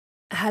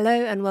Hello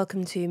and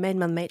welcome to Maiden,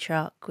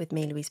 Matriarch with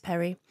me, Louise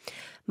Perry.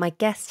 My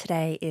guest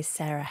today is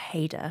Sarah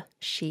Haider.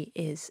 She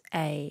is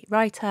a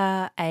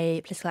writer,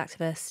 a political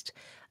activist,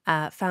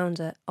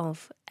 founder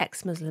of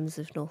Ex-Muslims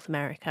of North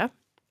America,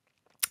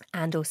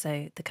 and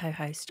also the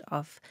co-host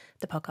of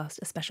the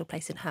podcast A Special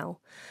Place in Hell.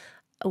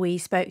 We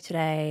spoke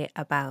today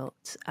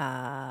about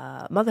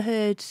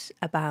motherhood,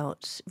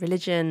 about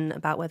religion,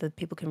 about whether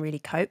people can really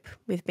cope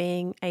with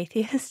being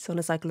atheists on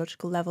a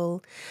psychological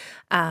level,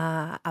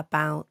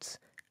 about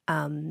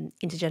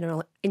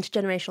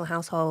intergenerational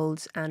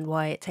households and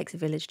why it takes a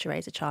village to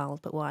raise a child,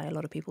 but why a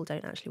lot of people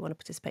don't actually want to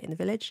participate in the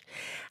village,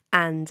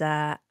 and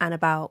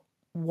about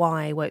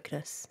why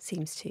wokeness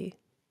seems to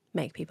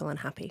make people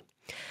unhappy.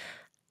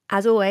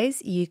 As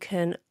always, you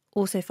can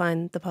also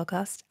find the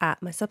podcast at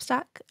my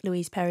Substack,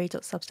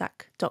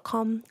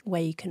 louiseperry.substack.com,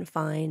 where you can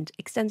find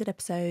extended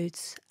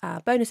episodes,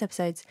 bonus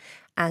episodes,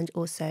 and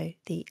also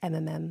the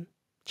MMM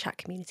chat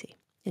community.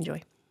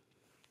 Enjoy.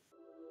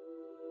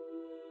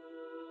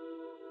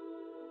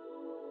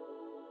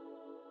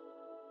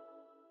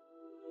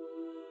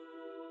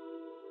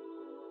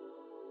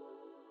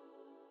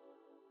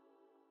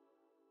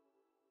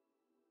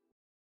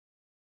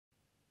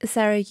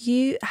 Sarah,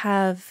 you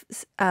have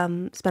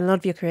spent a lot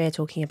of your career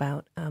talking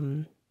about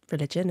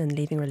religion and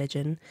leaving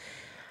religion.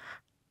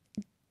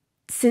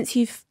 Since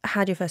you've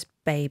had your first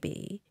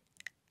baby,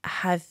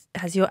 has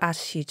your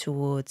attitude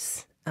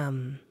towards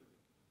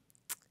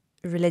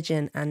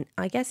religion and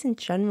I guess in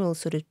general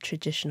sort of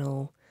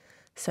traditional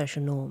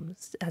social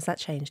norms, has that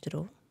changed at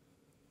all?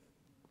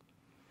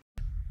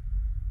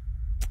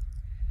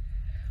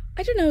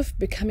 I don't know if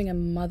becoming a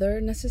mother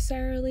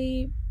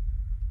necessarily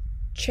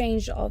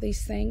changed all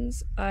these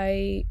things.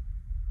 I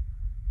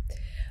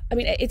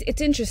mean,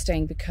 it's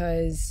interesting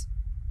because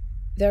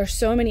there are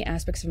so many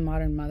aspects of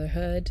modern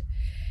motherhood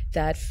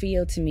that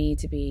feel to me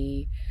to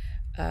be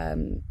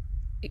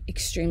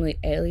extremely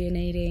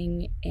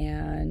alienating.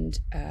 And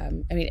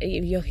I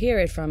mean, you'll hear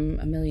it from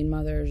a million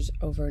mothers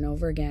over and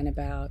over again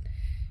about,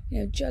 you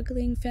know,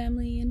 juggling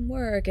family and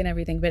work and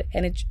everything. But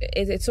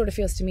it sort of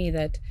feels to me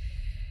that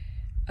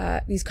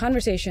these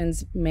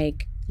conversations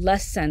make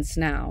less sense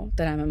now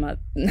that I'm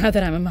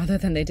a mother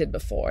than they did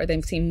before. They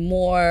seem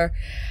more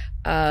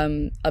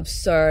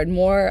absurd,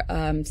 more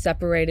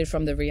separated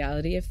from the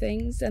reality of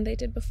things than they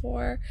did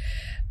before.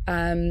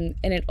 And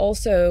it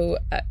also,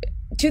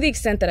 to the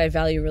extent that I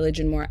value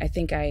religion more, I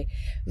think I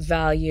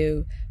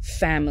value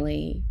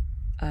family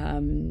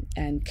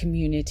and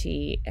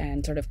community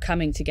and sort of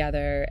coming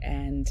together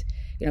and,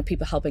 you know,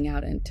 people helping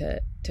out and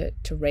to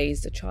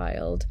raise the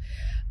child.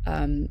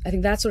 I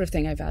think that sort of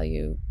thing I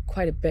value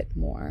quite a bit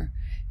more.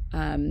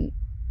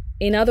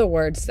 In other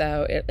words,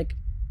 though,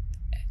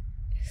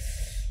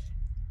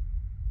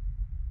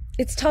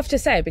 it's tough to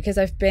say because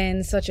I've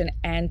been such an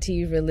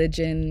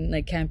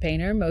anti-religion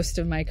campaigner most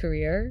of my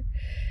career.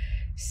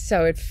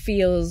 So it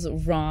feels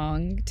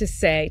wrong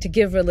to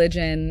give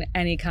religion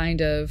any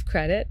kind of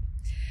credit.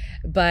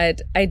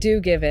 But I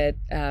do give it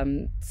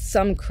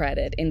some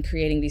credit in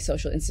creating these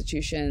social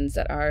institutions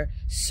that are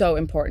so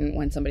important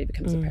when somebody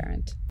becomes a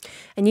parent.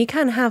 And you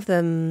can have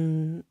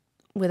them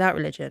without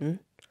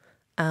religion.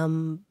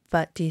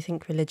 But do you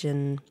think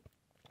religion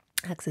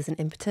acts as an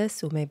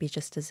impetus or maybe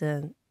just as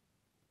a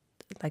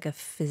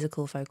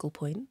physical focal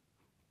point?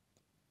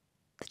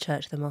 The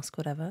church, the mosque,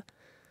 whatever.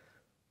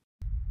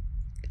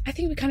 I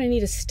think we kind of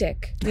need a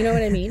stick. You know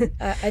what I mean?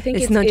 I think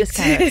it's not just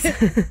carrots.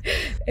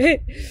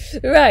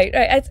 Right.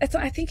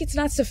 I think it's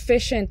not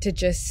sufficient to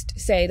just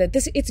say that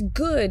it's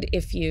good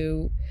if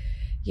you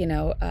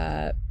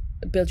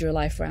build your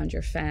life around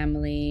your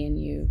family and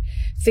you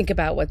think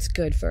about what's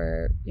good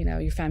for, you know,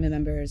 your family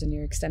members and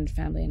your extended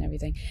family and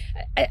everything.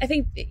 I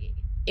think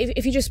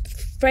if you just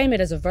frame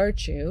it as a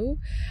virtue,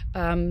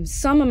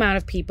 some amount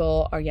of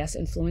people are, yes,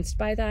 influenced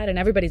by that, and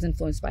everybody's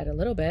influenced by it a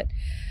little bit.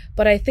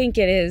 But I think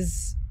it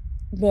is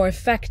more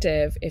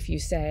effective if you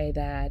say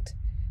that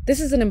this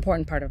is an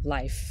important part of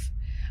life,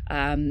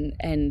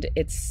 and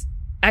it's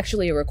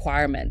actually a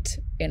requirement,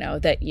 you know,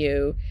 that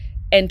you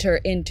enter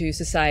into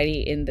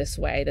society in this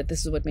way, that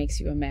this is what makes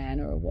you a man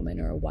or a woman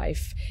or a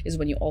wife, is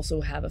when you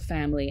also have a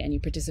family and you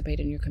participate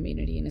in your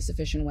community in a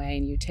sufficient way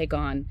and you take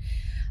on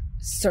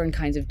certain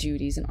kinds of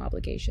duties and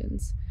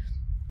obligations.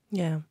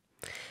 Yeah.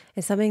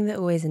 It's something that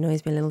always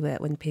annoys me a little bit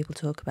when people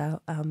talk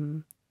about,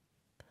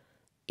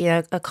 you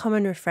know, a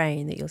common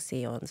refrain that you'll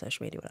see on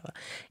social media, whatever,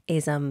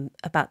 is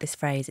about this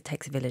phrase, it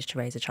takes a village to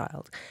raise a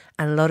child.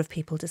 And a lot of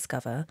people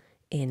discover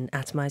in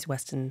atomized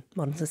Western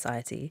modern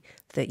society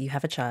that you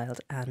have a child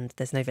and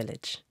there's no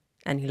village.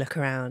 And you look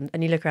around,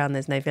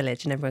 there's no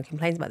village, and everyone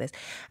complains about this.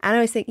 And I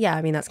always think, yeah,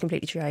 I mean, that's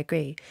completely true, I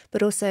agree.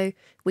 But also,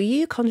 were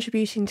you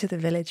contributing to the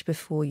village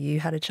before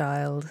you had a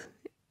child?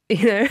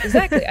 You know?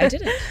 Exactly, I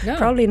didn't. No.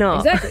 Probably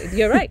not. Exactly,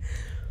 you're right.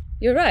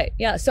 You're right.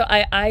 Yeah. So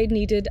I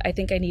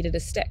think I needed a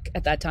stick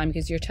at that time,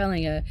 because you're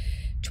telling a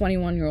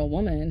 21-year-old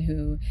woman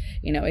who,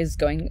 is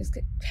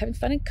having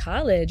fun in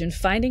college and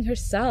finding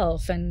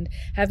herself and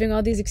having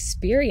all these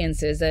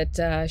experiences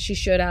that she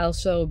should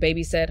also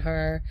babysit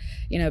her,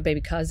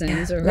 baby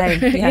cousins or,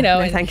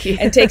 thank you.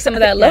 and take some of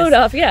that load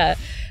off. Yeah.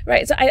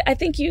 Right. So I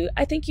think you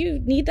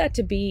need that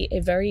to be a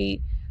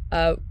very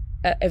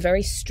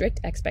strict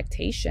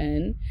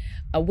expectation,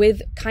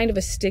 with kind of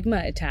a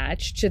stigma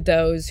attached to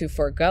those who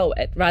forego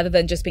it, rather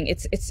than just being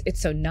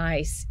it's so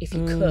nice if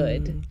you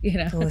could,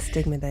 Oh,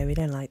 stigma though, we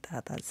don't like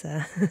that. That's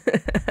no,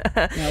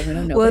 we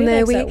don't know. Well,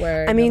 no, that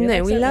word. I mean,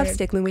 no, we love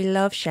stigma, we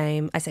love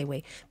shame. I say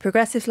we.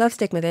 Progressives love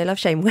stigma, they love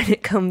shame when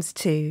it comes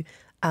to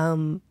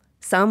some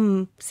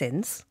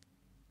sins.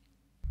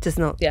 Just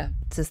not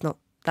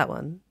that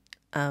one.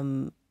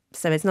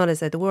 So it's not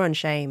as though the war on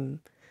shame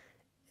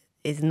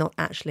is not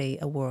actually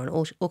a war on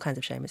all kinds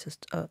of shame. It's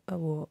just a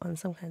war on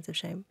some kinds of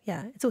shame.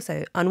 Yeah, it's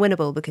also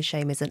unwinnable because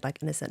shame isn't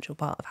like an essential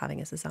part of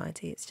having a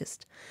society. It's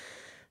just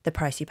the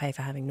price you pay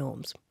for having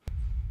norms.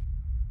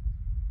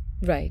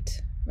 Right.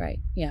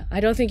 Yeah, I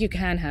don't think you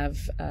can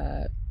have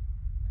a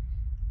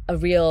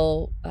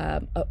real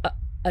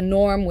a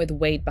norm with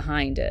weight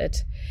behind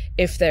it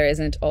if there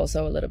isn't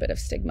also a little bit of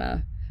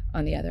stigma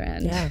on the other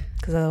end. Yeah,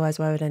 because otherwise,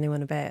 why would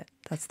anyone obey it?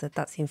 That's the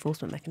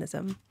enforcement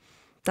mechanism.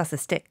 That's the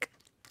stick,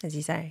 as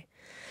you say.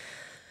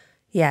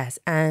 Yes,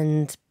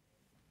 and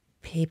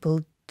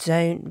people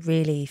don't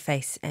really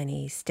face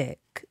any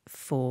stick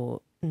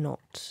for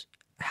not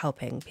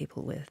helping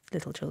people with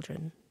little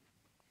children,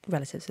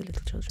 relatives with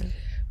little children.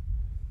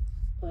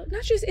 Well,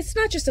 it's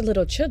not just a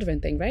little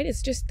children thing, right?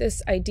 It's just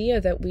this idea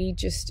that we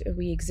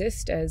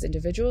exist as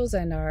individuals,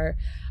 and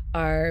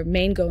our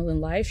main goal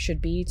in life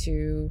should be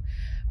to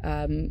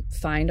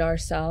find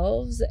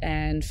ourselves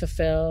and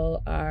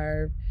fulfill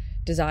our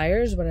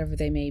desires, whatever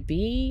they may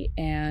be,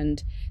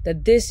 and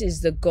that this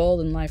is the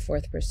goal in life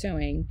worth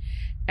pursuing.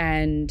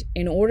 And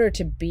in order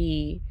to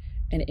be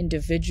an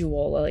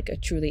individual, like a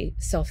truly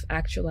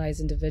self-actualized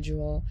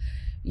individual,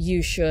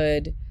 you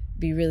should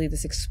be really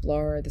this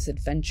explorer, this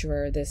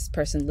adventurer, this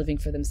person living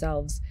for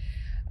themselves.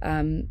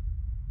 And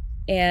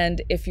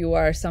if you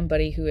are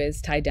somebody who is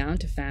tied down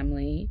to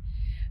family,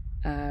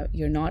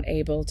 you're not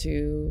able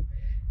to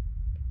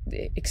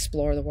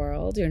explore the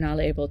world, you're not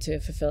able to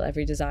fulfill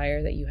every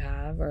desire that you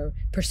have or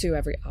pursue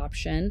every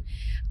option,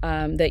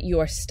 that you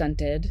are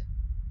stunted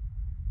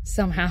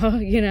somehow,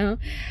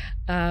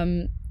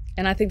 and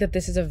I think that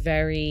this is a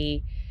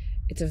very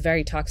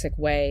toxic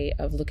way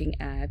of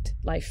looking at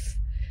life,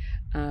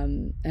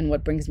 and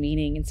what brings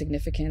meaning and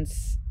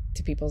significance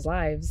to people's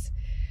lives.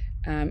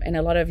 And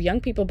a lot of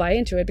young people buy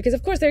into it because,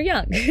 of course, they're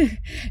young.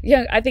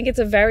 I think it's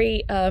a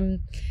very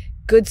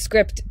good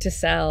script to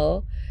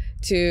sell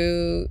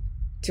to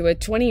a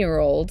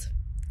 20-year-old,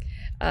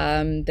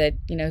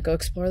 that, go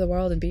explore the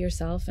world and be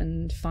yourself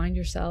and find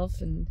yourself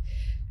and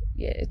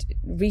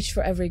reach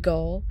for every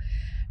goal.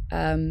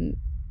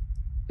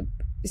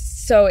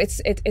 So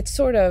it's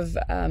sort of,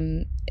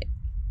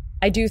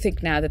 I do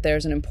think now that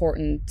there's an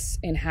importance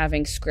in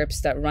having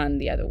scripts that run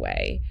the other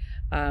way,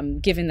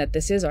 given that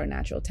this is our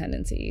natural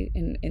tendency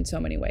in so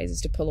many ways,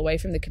 is to pull away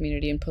from the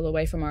community and pull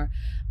away from our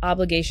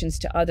obligations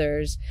to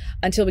others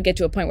until we get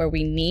to a point where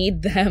we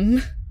need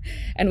them.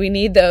 And we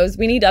need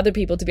other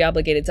people to be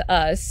obligated to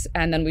us,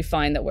 and then we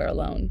find that we're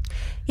alone.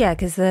 Yeah,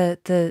 because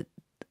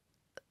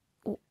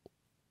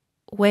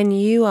when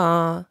you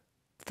are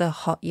the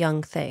hot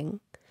young thing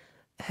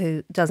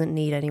who doesn't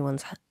need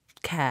anyone's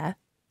care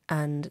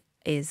and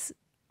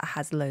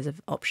has loads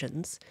of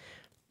options,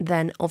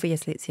 then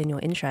obviously it's in your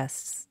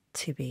interests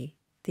to be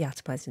the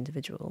atomized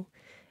individual.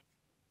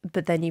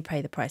 But then you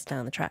pay the price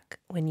down the track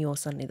when you're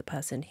suddenly the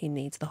person who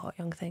needs the hot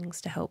young things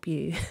to help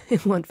you in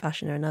one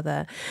fashion or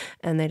another,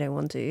 and they don't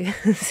want to.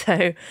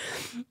 So,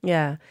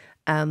 yeah,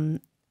 I've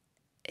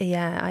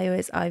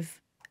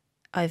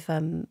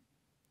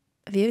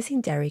have you ever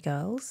seen Dairy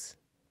Girls?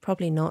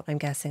 Probably not. I'm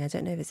guessing. I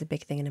don't know if it's a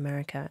big thing in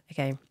America.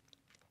 Okay.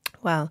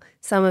 Well,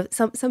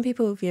 some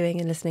people viewing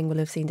and listening will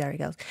have seen Dairy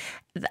Girls.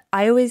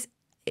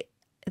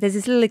 There's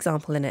this little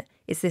example in it.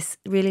 It's this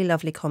really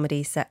lovely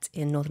comedy set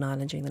in Northern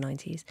Ireland during the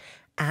 90s.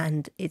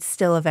 And it's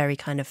still a very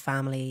kind of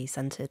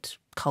family-centred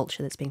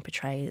culture that's being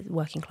portrayed,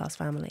 working class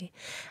family.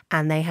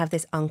 And they have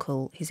this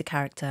uncle who's a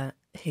character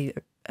who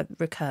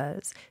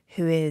recurs,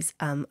 who is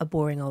a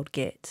boring old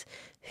git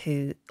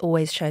who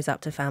always shows up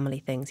to family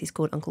things. He's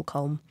called Uncle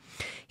Colm.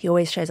 He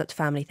always shows up to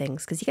family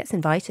things because he gets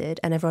invited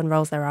and everyone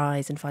rolls their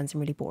eyes and finds him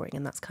really boring.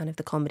 And that's kind of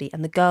the comedy.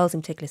 And the girls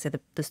in particular, so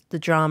the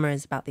drama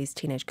is about these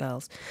teenage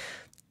girls.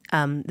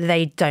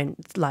 They don't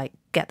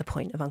get the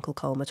point of Uncle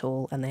Colm at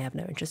all, and they have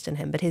no interest in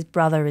him. But his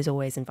brother is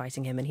always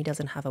inviting him, and he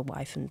doesn't have a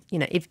wife. And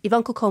if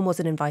Uncle Colm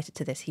wasn't invited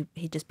to this,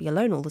 he'd just be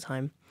alone all the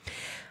time.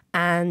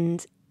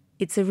 And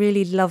it's a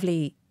really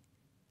lovely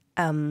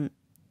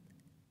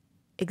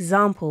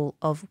example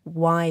of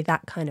why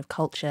that kind of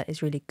culture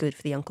is really good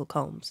for the Uncle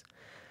Colms,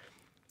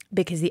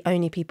 because the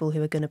only people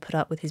who are going to put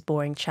up with his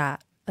boring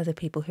chat other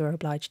people who are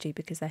obliged to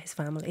because they're his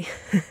family.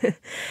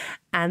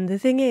 And the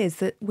thing is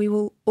that we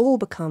will all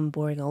become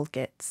boring old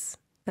gits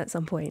at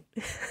some point,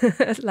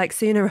 like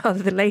sooner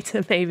rather than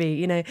later, maybe,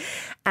 you know.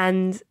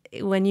 And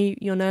when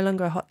you're no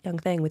longer a hot young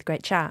thing with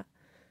great chat,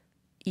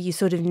 you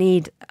sort of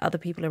need other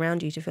people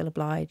around you to feel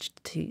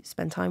obliged to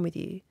spend time with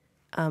you,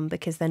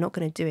 because they're not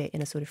going to do it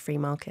in a sort of free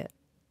market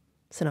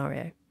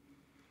scenario.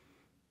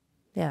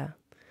 Yeah.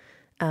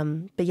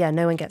 But yeah,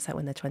 no one gets that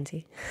when they're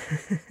 20.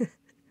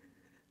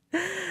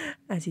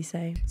 As you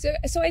say.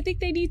 So I think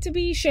they need to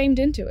be shamed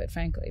into it,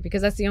 frankly,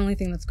 because that's the only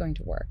thing that's going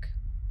to work.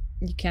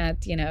 You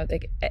can't, you know,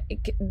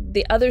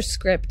 the other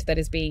script that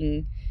is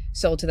being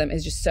sold to them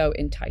is just so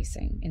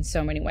enticing in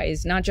so many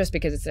ways, not just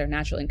because it's their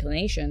natural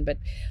inclination, but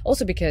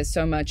also because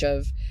so much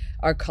of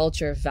our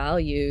culture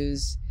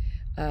values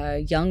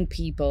young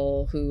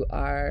people who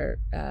are,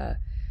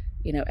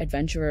 you know,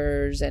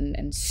 adventurers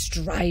and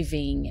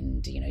striving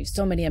and, you know,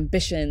 so many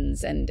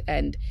ambitions. And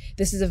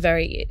this is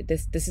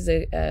this is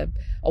a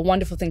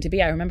wonderful thing to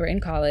be. I remember in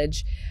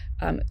college,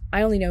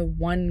 I only know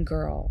one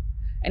girl,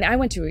 and I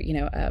went to, you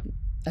know,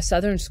 a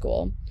Southern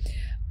school,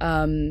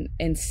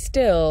 and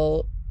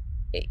still,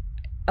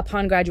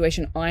 upon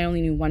graduation, I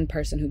only knew one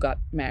person who got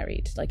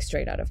married, like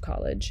straight out of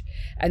college.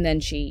 And then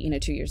she, you know,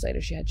 2 years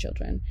later, she had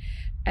children.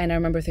 And I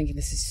remember thinking,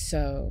 this is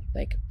so,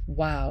 like,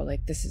 wow,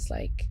 like, this is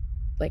like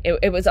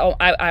it was,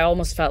 I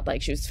almost felt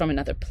like she was from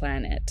another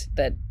planet,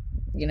 that,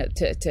 you know,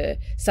 to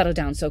settle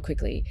down so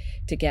quickly,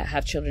 to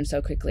have children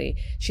so quickly.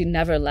 She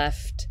never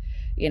left,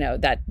 you know,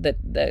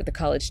 the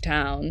college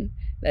town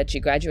that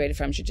she graduated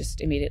from. She just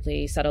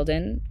immediately settled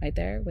in right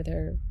there with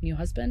her new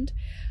husband.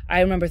 I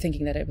remember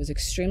thinking that it was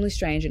extremely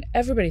strange, and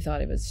everybody thought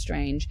it was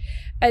strange,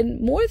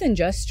 and more than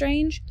just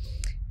strange,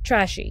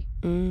 trashy.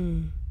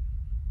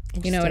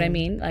 You know what I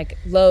mean? Like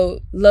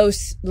low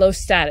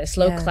status,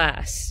 low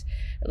class.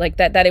 Like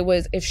that it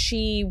was, if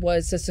she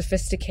was a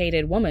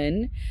sophisticated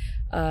woman,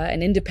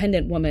 an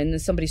independent woman,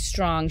 somebody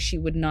strong, she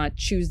would not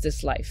choose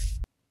this life.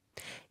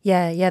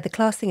 Yeah, the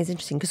class thing is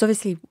interesting, because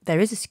obviously there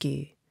is a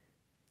skew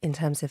in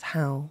terms of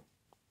how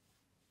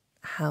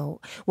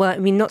well, I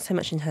mean, not so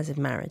much in terms of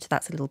marriage.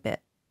 That's a little bit,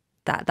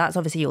 that's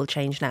obviously all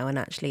changed now, and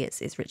actually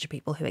it's richer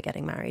people who are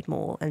getting married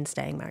more and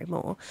staying married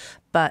more.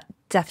 But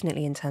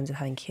definitely in terms of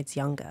having kids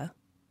younger,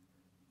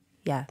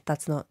 yeah,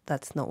 that's not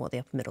what the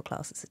upper middle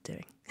classes are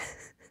doing.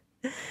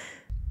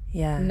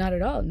 Yeah. Not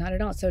at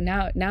all. So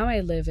now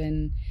I live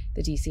in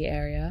the DC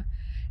area,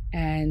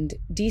 and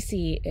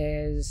DC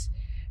is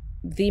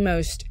the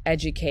most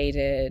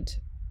educated,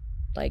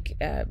 like,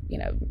 you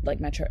know, like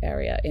metro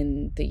area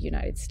in the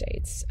United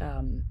States.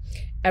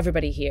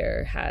 Everybody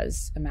here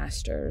has a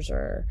master's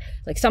or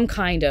like some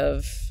kind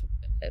of,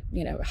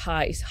 you know,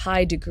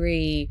 high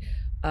degree.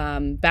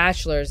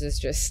 Bachelor's is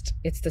just,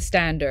 it's the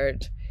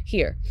standard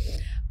here.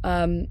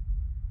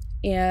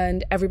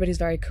 And everybody's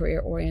very career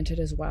oriented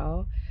as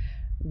well.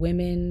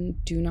 Women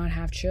do not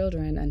have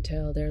children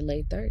until their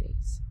late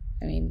 30s.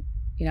 I mean,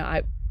 you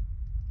know,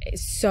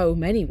 so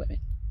many women.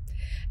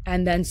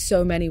 And then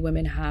so many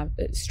women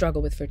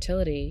struggle with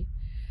fertility,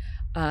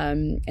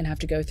 and have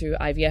to go through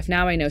IVF.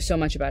 Now I know so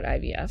much about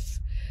IVF,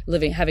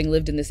 having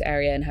lived in this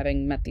area and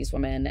having met these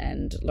women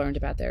and learned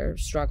about their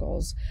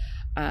struggles.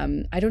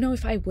 I don't know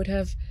if I would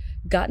have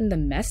gotten the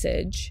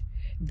message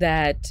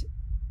that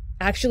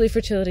actually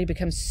fertility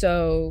becomes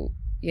so,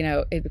 you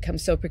know, it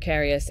becomes so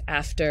precarious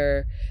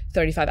after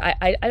 35.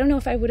 I don't know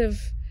if I would have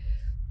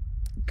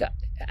got,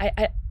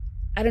 I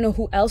don't know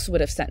who else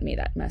would have sent me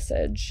that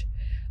message.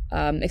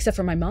 Except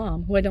for my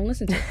mom, who I don't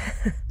listen to.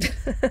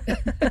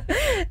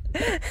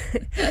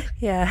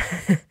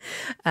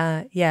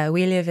 Yeah,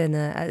 we live in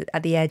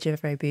at the edge of a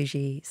very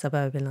bougie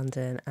suburb in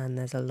London, and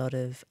there's a lot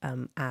of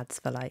ads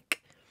for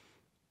like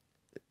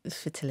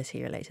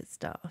fertility related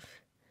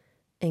stuff,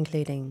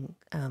 including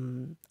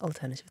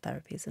alternative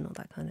therapies and all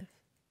that kind of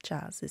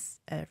jazz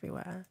is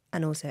everywhere.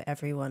 And also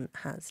everyone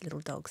has little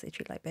dogs they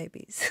treat like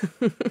babies.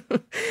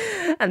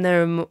 and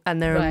there are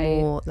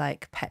more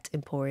like pet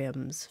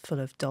emporiums full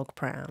of dog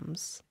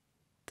prams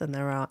than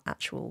there are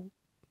actual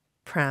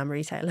pram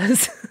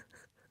retailers.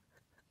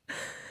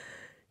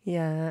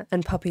 Yeah,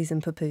 and puppies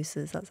and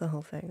papooses, that's the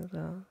whole thing as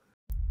well.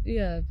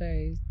 Yeah,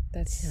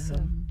 that's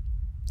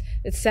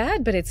it's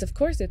sad, but it's, of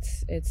course,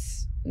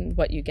 it's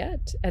what you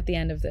get at the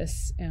end of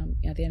this,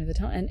 at the end of the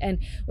tunnel. And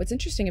what's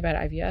interesting about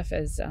IVF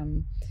is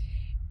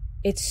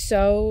it's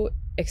so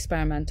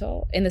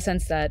experimental in the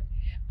sense that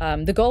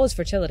the goal is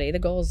fertility. The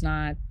goal is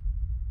not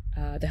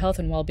the health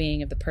and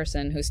well-being of the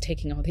person who's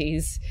taking all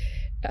these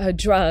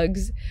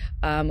drugs.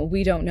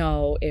 We don't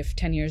know if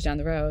 10 years down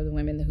the road, the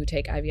women who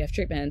take IVF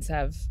treatments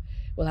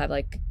will have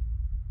like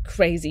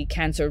crazy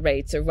cancer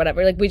rates or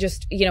whatever. Like, we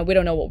just, you know, we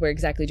don't know what we're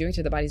exactly doing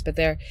to their bodies, but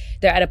they're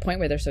at a point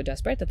where they're so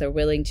desperate that they're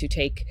willing to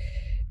take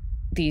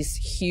these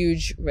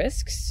huge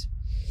risks.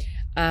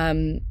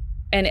 And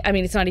I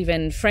mean, it's not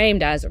even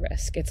framed as a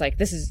risk. It's like,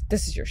 this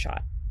is your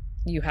shot.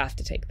 You have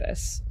to take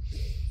this.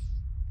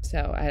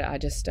 So I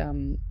just,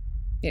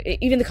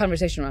 even the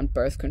conversation around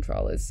birth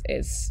control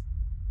is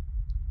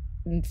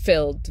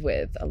filled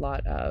with a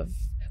lot of,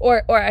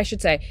 or I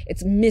should say,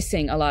 it's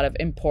missing a lot of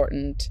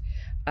important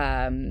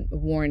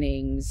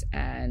warnings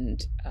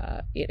and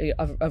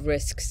of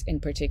risks in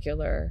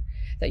particular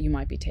that you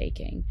might be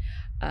taking.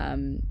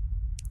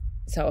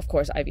 So of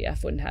course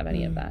IVF wouldn't have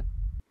any of that.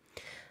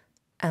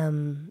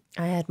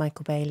 I had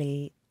Michael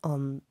Bailey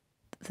on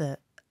the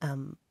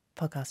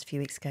podcast a few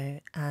weeks ago,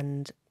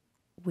 and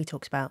we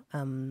talked about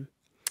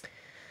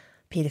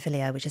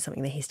paedophilia, which is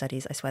something that he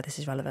studies. I swear this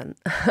is relevant.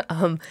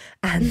 One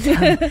of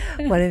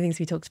the things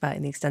we talked about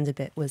in the extended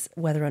bit was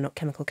whether or not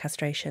chemical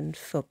castration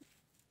for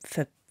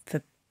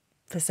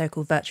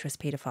so-called virtuous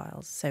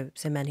paedophiles,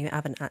 so men who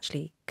haven't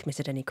actually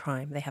committed any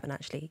crime, they haven't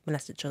actually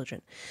molested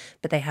children,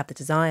 but they have the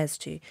desires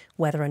to,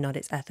 whether or not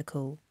it's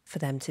ethical for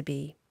them to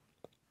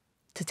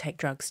take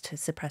drugs to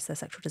suppress their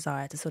sexual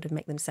desire to sort of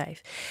make them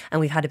safe.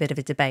 And we've had a bit of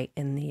a debate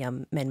in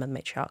the Maiden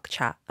Matriarch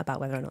chat about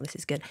whether or not this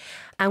is good.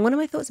 And one of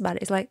my thoughts about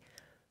it is like,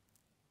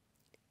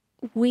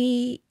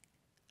 we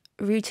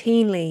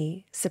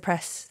routinely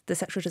suppress the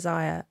sexual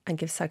desire and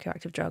give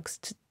psychoactive drugs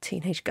to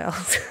teenage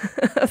girls.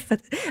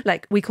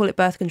 Like, we call it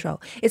birth control.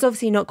 It's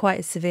obviously not quite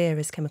as severe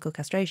as chemical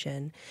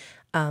castration,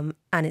 and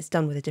it's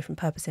done with a different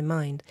purpose in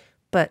mind.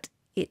 But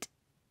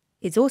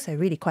it's also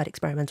really quite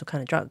experimental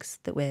kind of drugs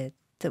that we're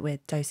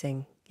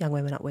dosing young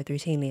women up with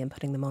routinely and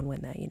putting them on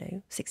when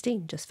they're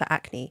 16. Just for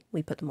acne,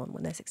 we put them on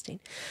when they're 16,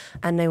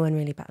 and no one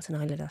really bats an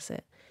eyelid at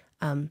it.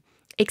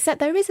 Except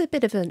there is a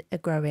bit of a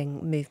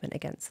growing movement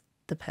against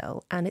the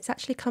pill, and it's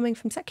actually coming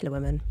from secular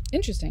women.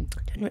 Interesting.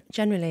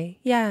 Generally,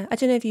 yeah. I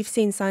don't know if you've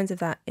seen signs of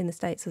that in the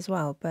States as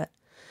well, but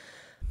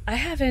I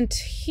haven't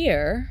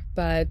here.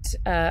 But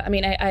I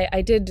mean,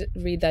 I did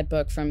read that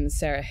book from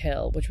Sarah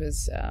Hill, which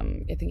was I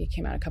think it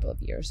came out a couple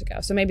of years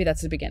ago. So maybe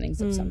that's the beginnings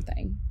of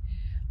something.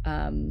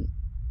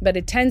 But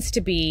it tends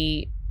to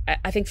be,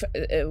 I think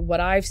what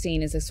I've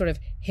seen is a sort of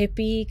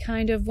hippie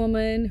kind of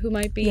woman who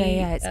might be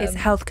it's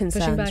health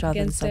concerns rather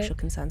than social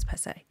concerns per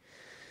se.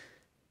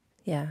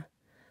 Yeah.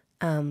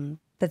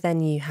 But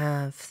then you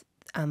have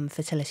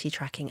fertility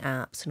tracking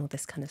apps and all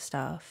this kind of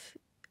stuff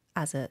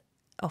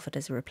offered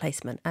as a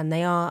replacement, and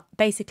they are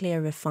basically a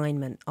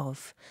refinement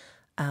of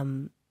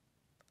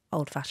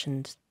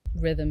old-fashioned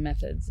rhythm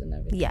methods and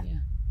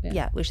everything.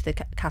 Yeah, which the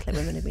Catholic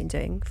women have been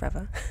doing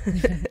forever,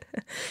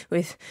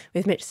 with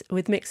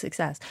mixed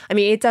success. I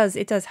mean, it does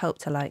help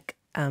to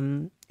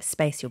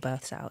space your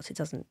births out. It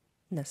doesn't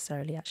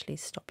necessarily actually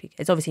stop you.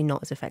 It's obviously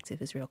not as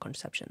effective as real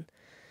contraception,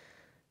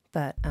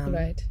 but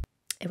right.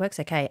 It works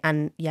okay.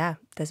 And yeah,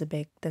 there's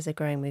a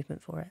growing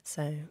movement for it.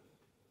 So,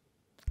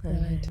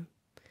 right.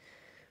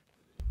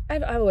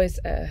 I've always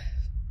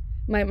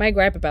my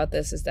gripe about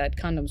this is that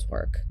condoms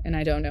work, and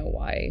I don't know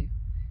why.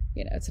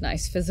 It's a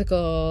nice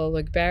physical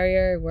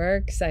barrier, it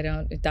works.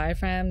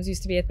 Diaphragms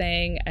used to be a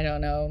thing. I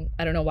don't know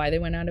why they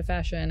went out of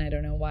fashion. I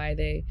don't know why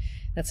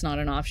that's not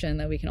an option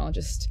that we can all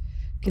just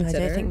consider.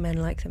 I don't think men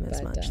like them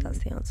as much. That's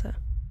the answer.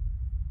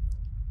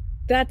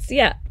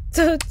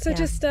 So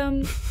just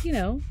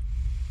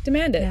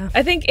demand it. Yeah.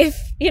 I think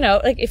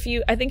if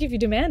you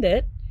demand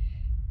it,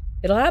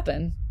 it'll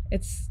happen.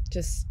 It's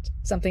just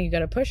something you got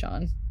to push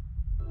on.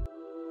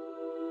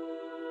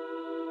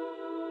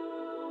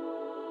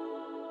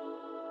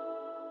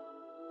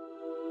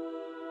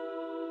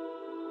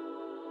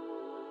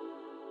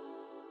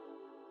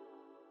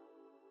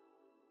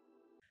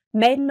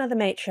 Maiden Mother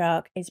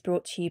Matriarch is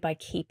brought to you by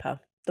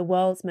Keeper, the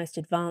world's most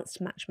advanced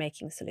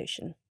matchmaking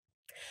solution.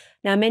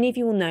 Now, many of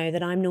you will know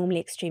that I'm normally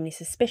extremely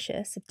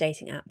suspicious of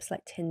dating apps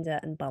like Tinder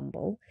and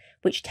Bumble,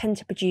 which tend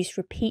to produce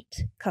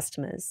repeat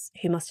customers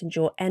who must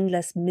endure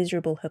endless,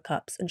 miserable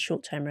hookups and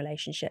short-term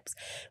relationships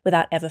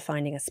without ever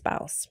finding a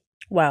spouse.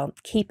 Well,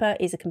 Keeper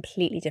is a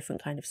completely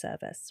different kind of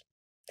service.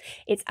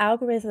 Its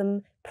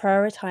algorithm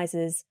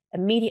prioritizes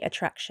immediate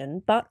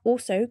attraction, but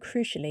also,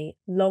 crucially,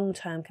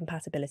 long-term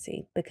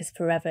compatibility, because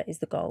forever is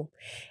the goal.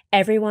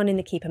 Everyone in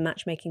the Keeper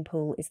matchmaking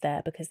pool is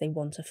there because they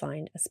want to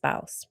find a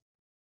spouse.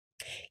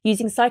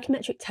 Using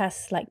psychometric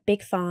tests like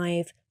Big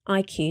Five,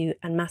 IQ,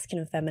 and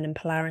masculine and feminine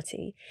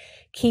polarity,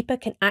 Keeper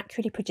can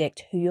accurately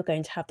predict who you're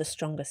going to have the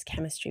strongest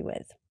chemistry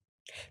with.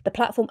 The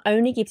platform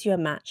only gives you a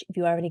match if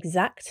you are an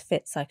exact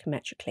fit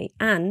psychometrically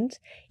and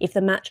if the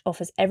match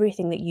offers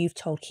everything that you've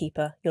told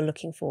Keeper you're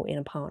looking for in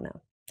a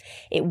partner.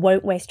 It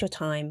won't waste your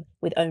time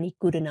with only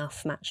good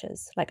enough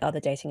matches like other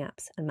dating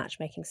apps and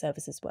matchmaking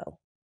services will.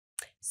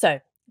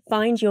 So,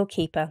 find your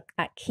Keeper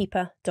at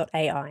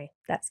keeper.ai.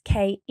 That's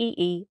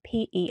KEEPER.ai.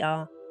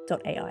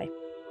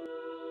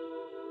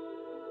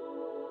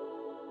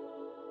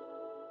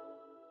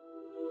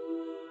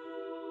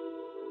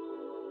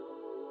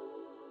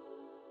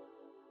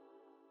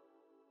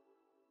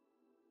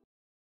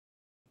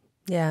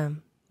 Yeah,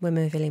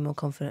 women are feeling more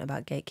confident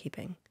about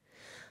gatekeeping,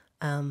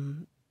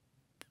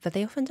 but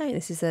they often don't.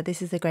 This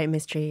is the great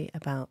mystery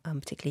about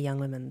particularly young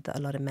women that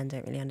a lot of men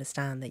don't really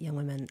understand. That young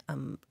women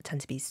tend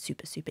to be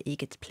super, super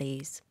eager to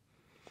please,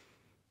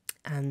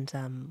 and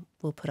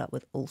will put up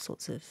with all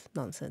sorts of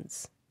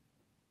nonsense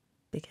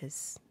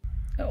because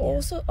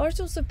all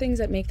sorts of things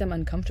that make them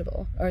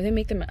uncomfortable or they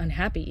make them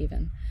unhappy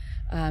even,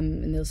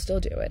 and they'll still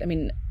do it. I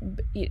mean,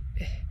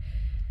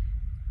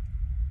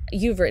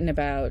 you've written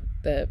about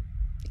the.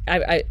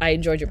 I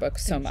enjoyed your book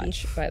so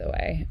much, by the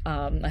way.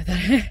 I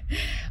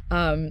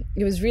thought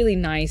it was really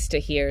nice to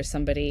hear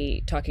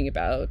somebody talking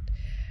about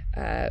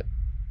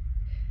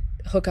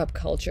hookup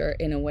culture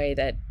in a way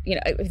that, you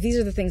know, these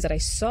are the things that I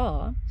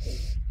saw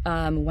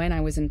when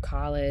I was in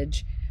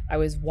college. I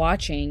was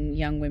watching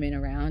young women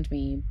around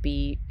me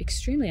be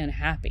extremely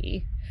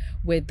unhappy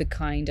with the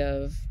kind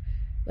of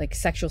like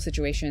sexual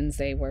situations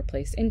they were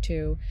placed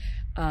into.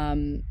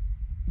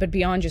 But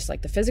beyond just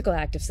like the physical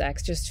act of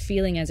sex, just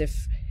feeling as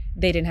if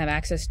they didn't have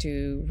access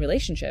to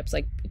relationships,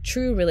 like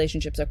true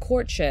relationships, or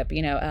courtship,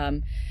 you know,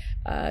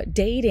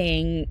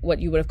 dating, what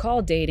you would have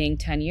called dating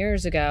 10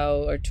 years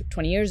ago or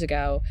 20 years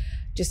ago,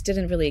 just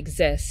didn't really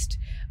exist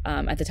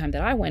at the time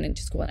that I went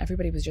into school. And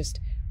everybody was just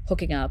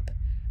hooking up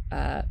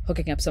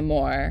some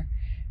more,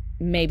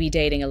 maybe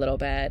dating a little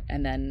bit,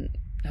 and then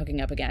hooking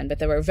up again. But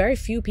there were very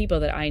few people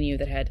that I knew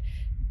that had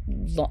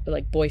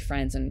like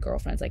boyfriends and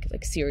girlfriends,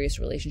 like serious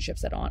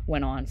relationships that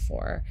went on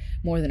for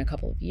more than a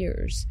couple of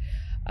years.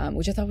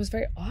 Which I thought was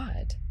very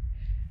odd.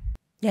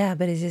 Yeah,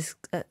 but it just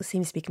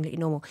seems to be completely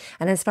normal.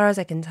 And as far as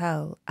I can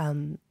tell,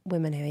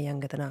 women who are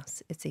younger than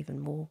us, it's even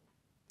more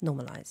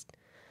normalised.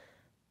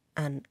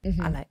 And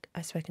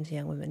I've spoken to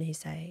young women who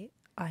say,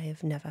 I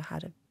have never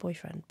had a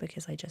boyfriend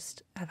because I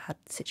just have had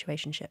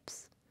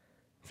situationships,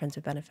 friends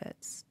with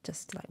benefits,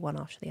 just like one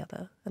after the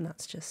other. And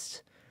that's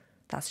just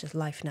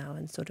life now,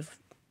 and sort of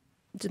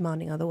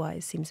demanding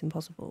otherwise seems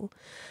impossible.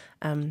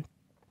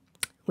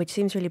 Which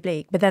seems really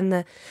bleak. But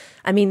then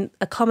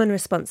a common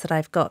response that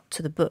I've got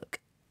to the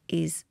book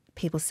is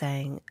people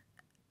saying,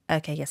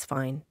 okay, yes,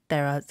 fine,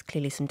 there are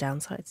clearly some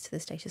downsides to the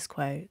status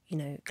quo. You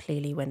know,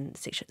 clearly when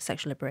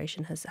sexual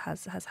liberation has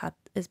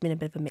been a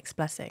bit of a mixed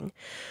blessing.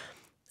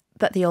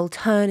 But the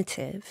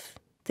alternative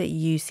that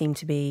you seem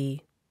to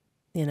be,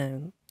 you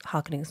know,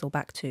 hearkening us all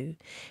back to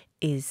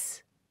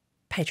is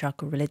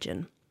patriarchal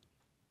religion,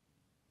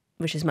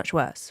 which is much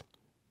worse.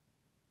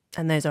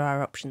 And those are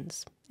our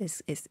options,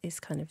 is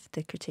kind of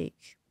the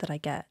critique that I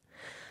get.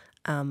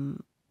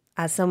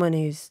 As someone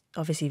who's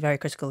obviously very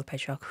critical of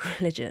patriarchal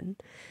religion,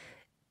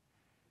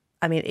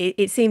 I mean,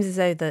 it seems as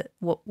though that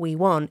what we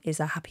want is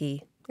a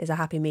happy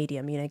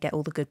medium, you know, get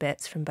all the good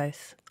bits from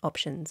both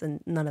options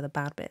and none of the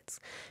bad bits.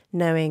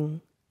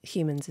 Knowing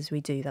humans as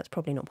we do, that's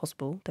probably not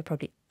possible. There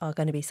probably are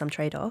going to be some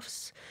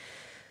trade-offs.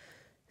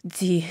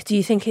 Do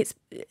you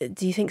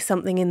think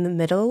something in the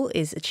middle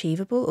is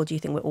achievable, or do you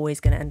think we're always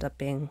going to end up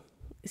being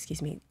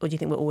or do you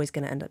think we're always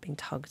going to end up being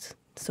tugged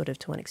sort of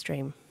to one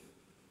extreme?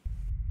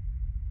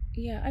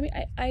 Yeah, I mean,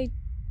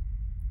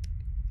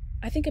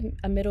 I think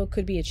a middle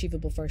could be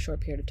achievable for a short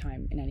period of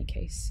time in any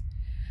case.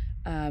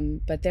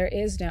 But there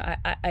is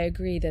I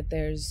agree that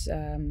there's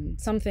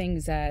some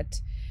things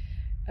that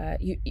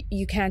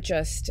you can't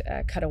just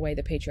cut away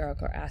the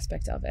patriarchal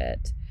aspect of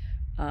it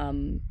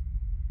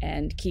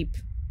and keep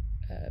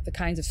the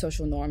kinds of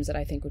social norms that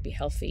I think would be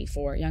healthy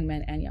for young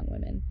men and young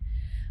women.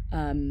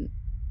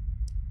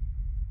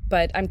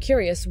 But I'm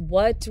curious,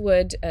 what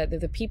would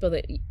the people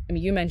that, I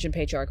mean, you mentioned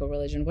patriarchal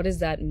religion. What does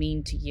that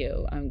mean to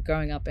you?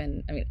 Growing up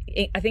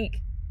I think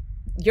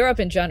Europe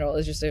in general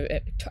is just an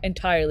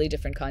entirely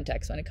different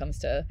context when it comes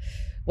to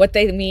what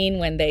they mean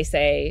when they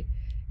say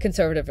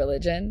conservative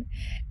religion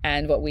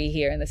and what we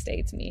here in the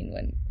States mean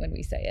when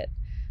we say it.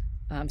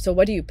 So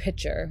what do you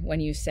picture when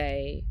you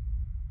say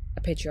a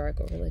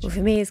patriarchal religion? Well,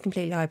 for me, it's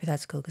completely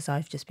hypothetical because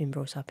I've just been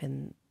brought up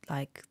in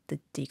like the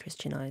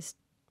de-Christianized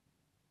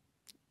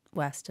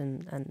West,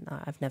 and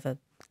I've never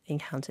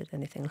encountered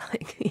anything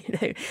like, you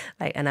know,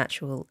 like an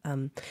actual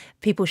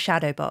people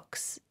shadow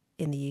box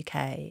in the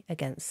UK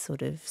against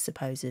sort of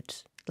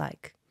supposed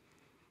like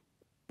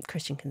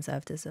Christian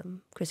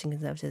conservatism. Christian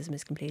conservatism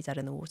is completely dead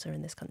in the water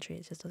in this country.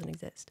 It just doesn't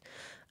exist.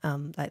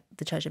 Like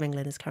the Church of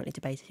England is currently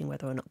debating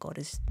whether or not God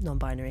is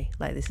non-binary.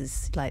 This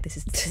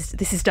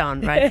is done,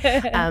 right?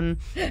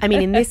 I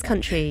mean, in this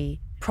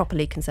country,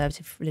 properly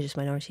conservative religious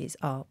minorities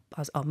are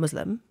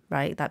Muslim,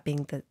 right? That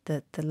being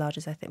the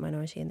largest ethnic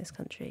minority in this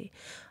country,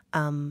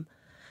 and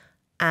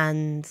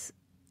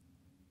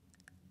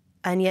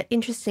yet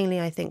interestingly,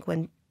 I think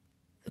when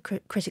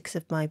critics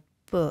of my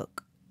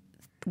book,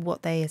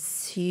 what they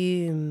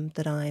assume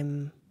that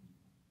I'm,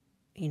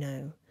 you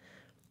know,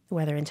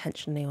 whether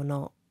intentionally or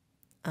not,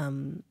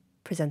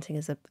 presenting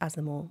as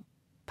a more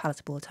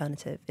palatable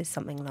alternative is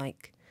something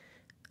like,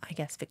 I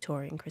guess,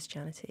 Victorian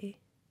Christianity.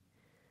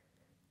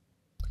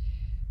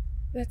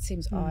 That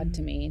seems odd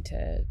to me.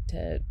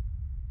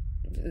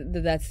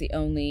 That's the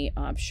only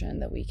option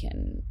that we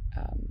can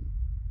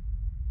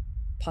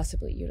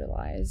possibly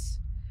utilize.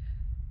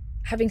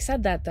 Having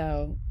said that,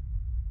 though,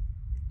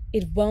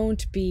 it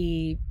won't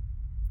be.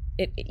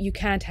 You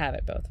can't have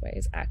it both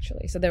ways,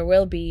 actually. So there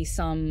will be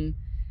some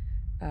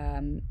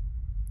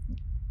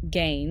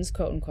gains,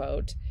 quote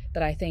unquote,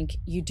 that I think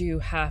you do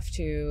have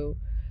to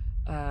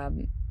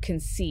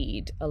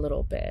concede a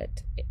little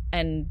bit.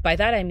 And by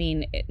that I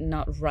mean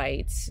not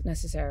rights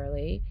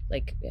necessarily,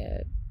 like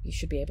you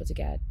should be able to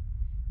get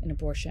an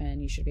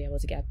abortion, you should be able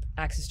to get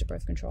access to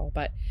birth control.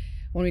 But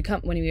when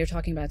we are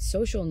talking about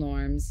social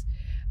norms,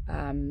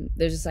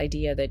 there's this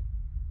idea that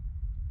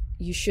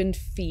you shouldn't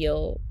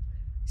feel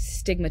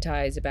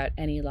stigmatized about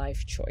any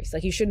life choice.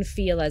 Like, you shouldn't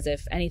feel as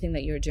if anything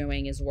that you're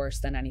doing is worse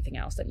than anything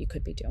else that you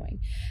could be doing,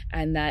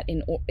 and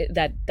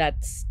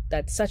that's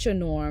such a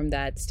norm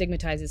that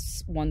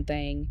stigmatizes one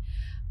thing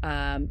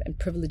and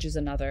privileges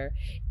another,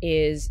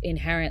 is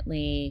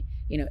inherently,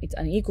 it's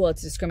unequal,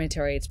 it's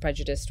discriminatory, it's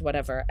prejudiced,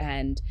 whatever,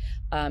 and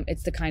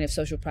it's the kind of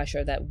social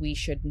pressure that we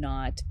should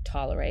not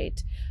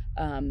tolerate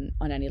on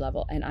any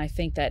level. And I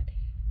think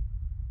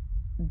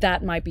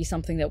that might be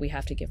something that we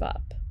have to give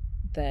up,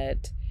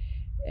 that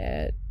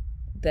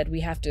we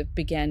have to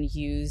begin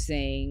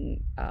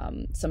using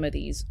some of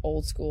these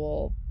old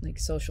school, like,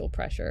 social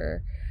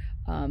pressure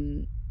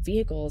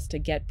vehicles to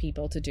get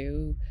people to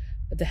do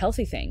the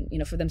healthy thing,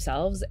 for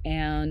themselves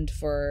and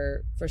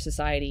for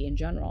society in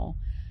general.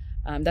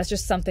 That's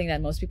just something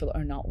that most people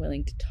are not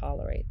willing to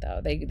tolerate,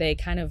 though. They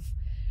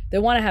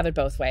want to have it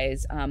both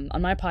ways.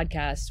 On my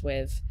podcast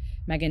with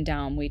Meghan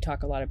Daum, we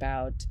talk a lot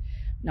about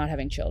not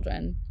having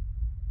children,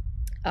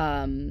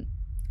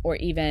 or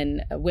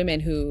even women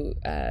who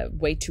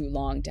wait too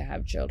long to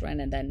have children,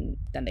 and then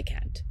they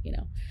can't,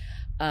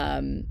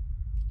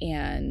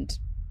 and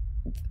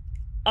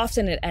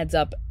often it ends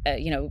up,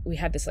 we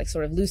have this, like,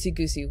 sort of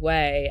loosey-goosey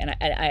way, and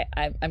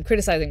I'm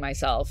criticizing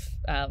myself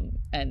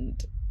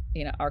and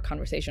our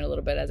conversation a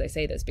little bit as I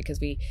say this, because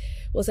we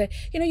will say,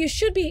 you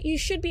should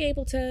be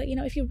able to,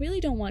 if you really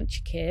don't want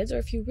kids, or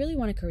if you really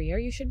want a career,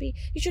 you should be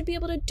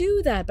able to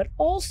do that. But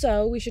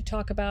also we should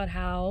talk about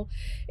how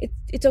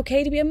it's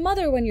okay to be a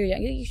mother when you're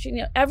young. You should,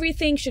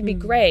 everything should be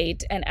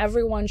great, and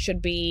everyone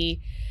should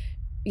be,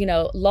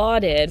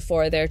 lauded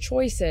for their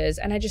choices.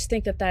 And I just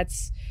think that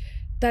that's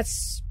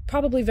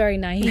probably very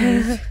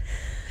naive.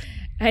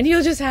 And you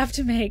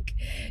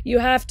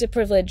have to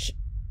privilege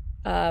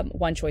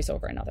one choice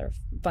over another,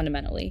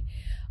 fundamentally,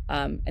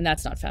 and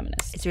that's not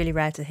feminist. It's really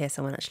rare to hear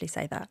someone actually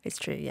say that. It's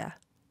true.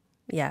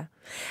 Yeah.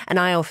 And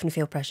I often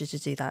feel pressure to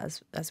do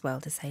that as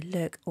well, to say,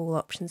 look, all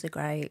options are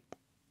great,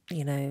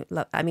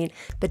 look, I mean,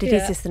 but it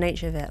is just the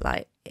nature of it.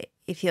 Like,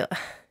 if you're,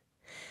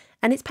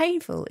 and it's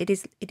painful, it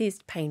is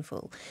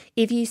painful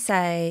if you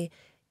say,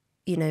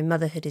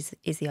 motherhood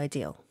is the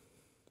ideal.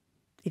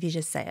 If you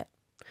just say it,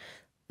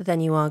 then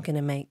you are going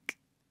to make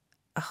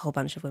a whole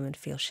bunch of women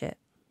feel shit.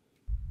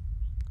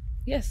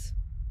 Yes.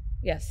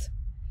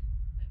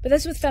 But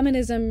that's with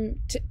feminism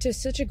to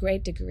such a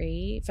great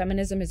degree.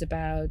 Feminism is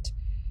about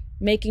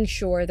making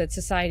sure that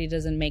society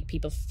doesn't make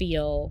people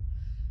feel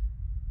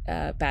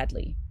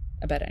badly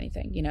about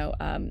anything.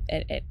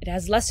 It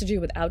has less to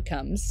do with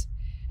outcomes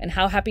and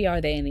how happy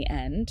are they in the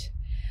end,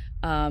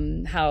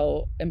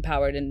 how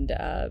empowered and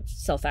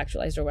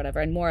self-actualized or whatever,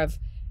 and more of,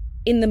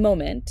 in the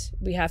moment,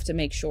 we have to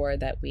make sure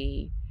that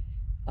we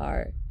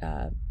are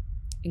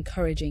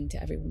encouraging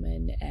to every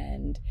woman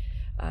and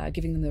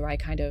giving them the right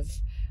kind of,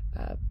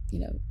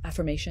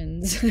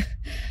 affirmations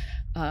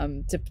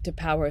to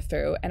power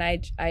through. And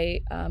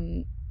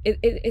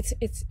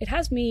it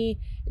has me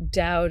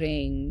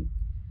doubting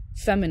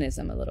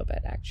feminism a little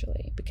bit,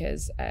 actually,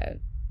 because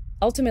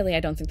ultimately I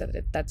don't think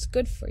that that's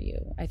good for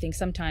you. I think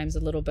sometimes a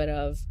little bit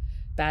of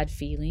bad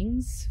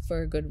feelings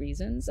for good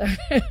reasons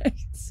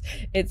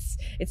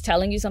it's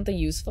telling you something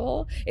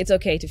useful. It's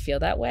okay to feel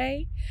that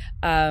way,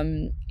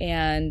 and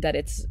that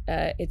it's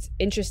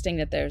interesting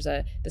that there's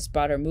this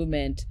broader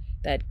movement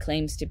that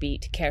claims to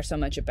care so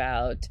much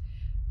about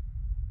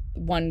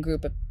one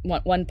group of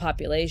one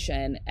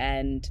population,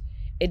 and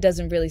it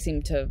doesn't really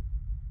seem to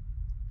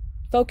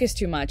focus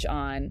too much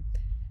on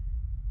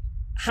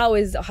how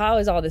is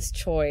all this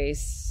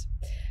choice,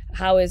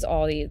 how is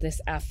all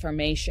this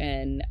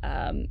affirmation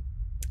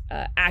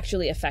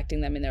actually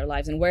affecting them in their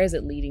lives, and where is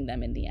it leading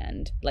them in the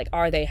end? Like,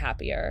 are they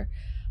happier?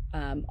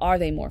 Are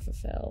they more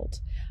fulfilled?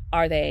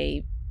 Are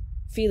they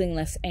feeling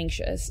less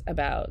anxious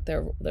about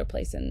their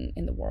place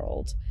in the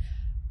world?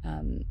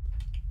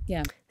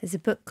 There's a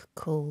book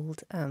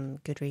called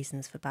Good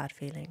Reasons for Bad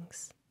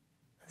Feelings.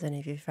 I don't know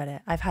if you've read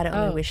it. I've had it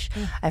on my wish.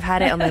 I've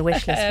had it on my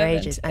wish list for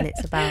ages, and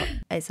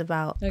it's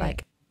about okay.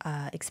 Like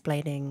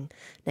explaining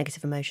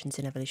negative emotions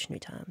in evolutionary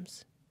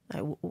terms.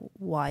 Like,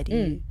 why do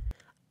you?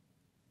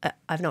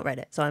 I've not read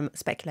it, so I'm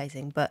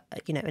speculating. But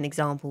an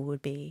example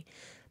would be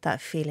that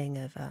feeling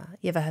of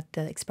you ever had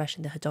the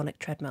expression the hedonic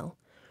treadmill?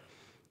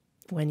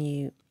 When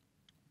you,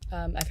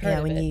 I've heard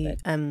of when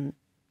it, you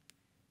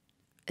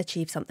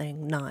achieve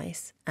something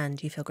nice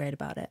and you feel great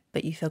about it,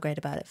 but you feel great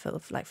about it for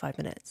like 5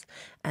 minutes,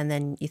 and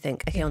then you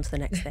think, okay, on to the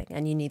next thing,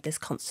 and you need this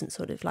constant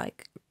sort of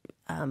like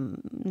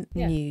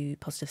new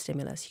positive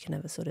stimulus. You can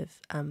never sort of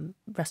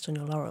rest on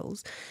your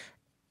laurels.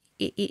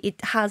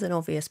 It has an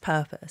obvious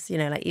purpose,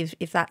 like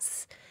if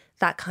that's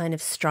that kind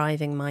of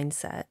striving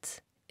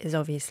mindset is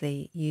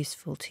obviously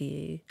useful to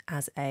you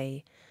as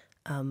a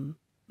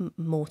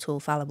mortal,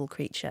 fallible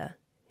creature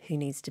who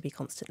needs to be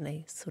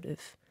constantly sort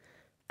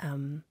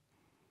of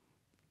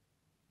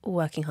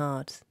working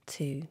hard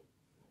to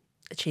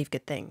achieve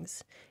good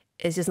things.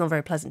 It's just not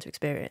very pleasant to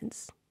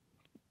experience.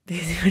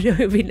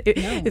 It'd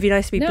be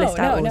nice to be blissed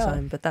out all the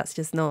time, but that's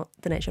just not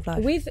the nature of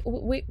life.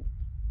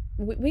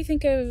 we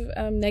think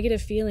of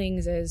negative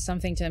feelings as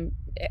something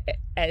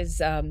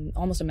as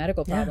almost a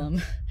medical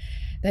problem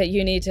that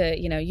you need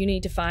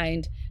to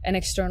find an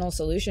external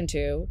solution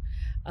to,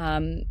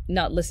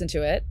 not listen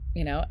to it,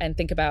 and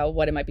think about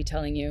what it might be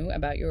telling you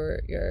about your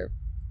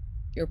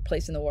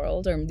place in the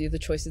world, or the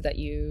choices that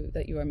you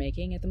are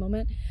making at the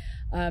moment.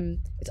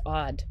 It's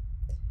odd.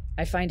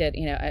 I find it,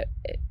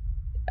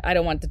 I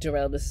don't want to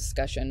derail this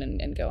discussion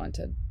and go on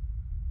to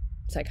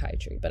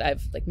psychiatry, but I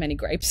have many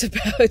gripes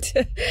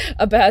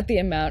about the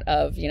amount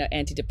of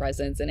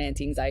antidepressants and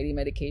anti-anxiety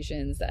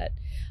medications that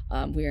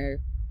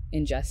we're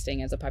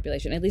ingesting as a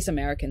population. At least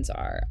Americans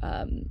are.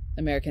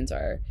 Americans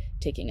are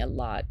taking a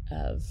lot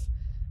of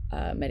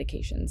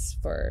medications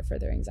for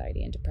their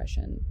anxiety and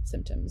depression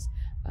symptoms.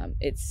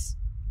 It's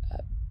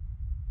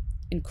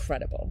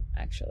incredible,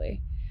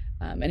 actually,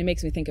 and it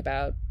makes me think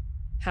about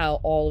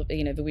how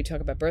we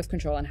talk about birth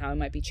control and how it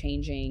might be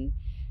changing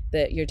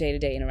your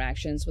day-to-day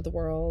interactions with the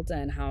world,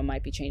 and how it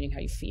might be changing how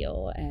you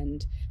feel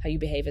and how you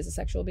behave as a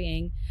sexual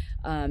being.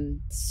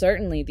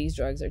 Certainly these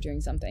drugs are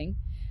doing something.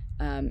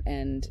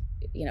 And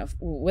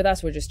with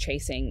us, we're just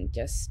chasing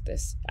just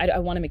this. I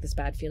want to make this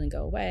bad feeling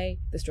go away.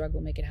 This drug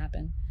will make it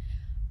happen.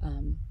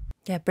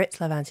 Yeah, Brits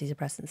love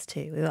antidepressants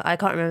too. I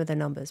can't remember the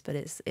numbers, but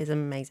it's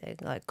amazing.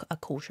 Like a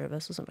quarter of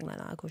us or something like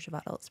that, a quarter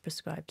of adults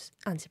prescribed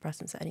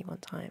antidepressants at any one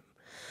time.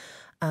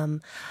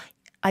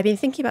 I've been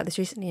thinking about this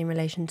recently in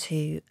relation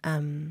to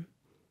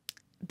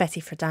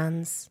Betty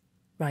Friedan's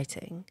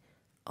writing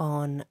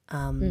on,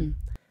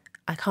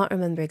 I can't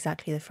remember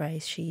exactly the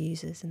phrase she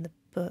uses in the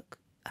book,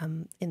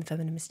 in The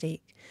Feminine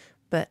Mystique,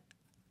 but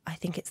I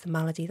think it's the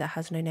malady that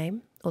has no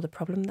name, or the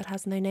problem that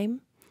has no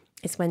name.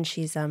 It's when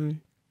she's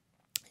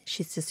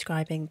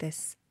describing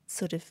this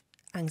sort of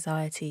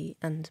anxiety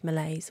and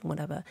malaise and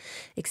whatever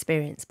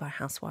experienced by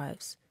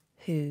housewives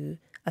who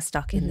are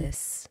stuck in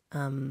this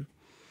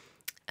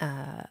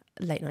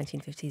late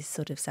 1950s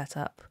sort of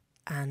setup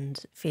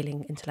and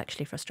feeling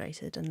intellectually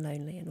frustrated and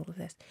lonely and all of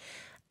this.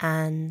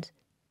 And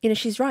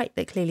she's right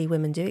that clearly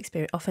women do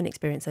often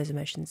experience those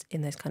emotions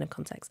in those kind of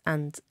contexts.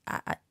 And,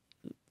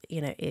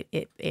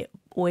 it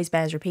always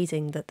bears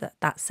repeating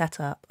that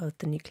setup of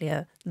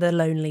the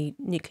lonely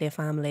nuclear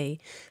family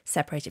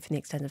separated from the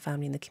extended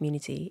family and the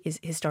community is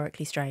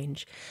historically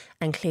strange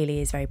and clearly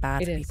is very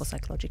bad for people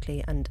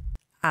psychologically. And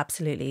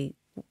absolutely,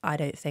 I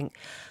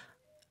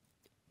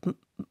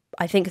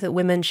think that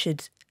women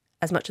should,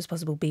 as much as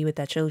possible, be with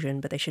their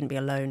children, but they shouldn't be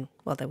alone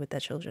while they're with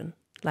their children.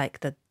 Like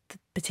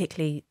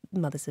particularly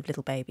mothers of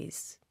little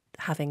babies,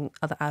 having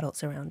other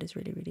adults around is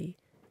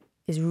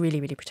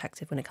really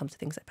protective when it comes to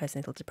things like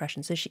postnatal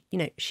depression. So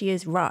she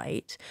is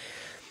right.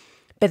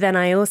 But then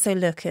I also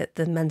look at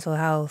the mental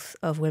health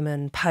of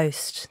women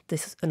post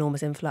this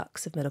enormous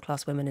influx of middle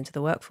class women into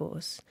the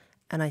workforce,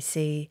 and I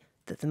see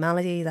that the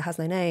malady that has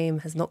no name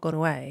has not gone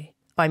away.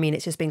 I mean,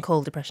 it's just been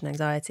called depression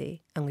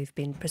anxiety, and we've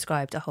been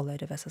prescribed a whole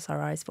load of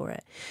SSRIs for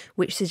it,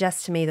 which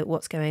suggests to me that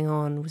what's going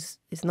on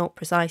is not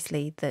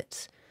precisely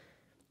that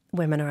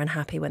women are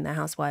unhappy when they're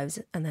housewives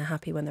and they're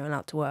happy when they're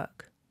allowed to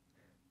work.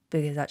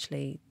 Because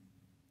actually,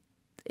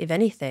 if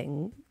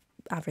anything,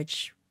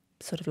 average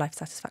sort of life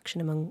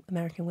satisfaction among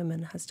American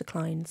women has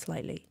declined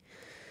slightly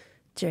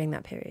during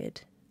that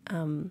period.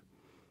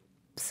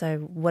 So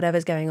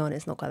whatever's going on,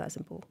 it's not quite that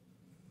simple.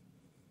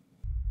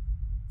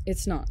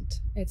 It's not.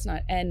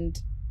 And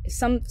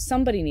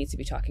somebody needs to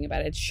be talking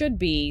about it. It should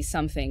be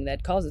something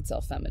that calls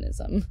itself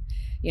feminism,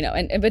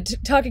 but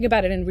talking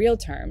about it in real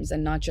terms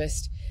and not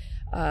just,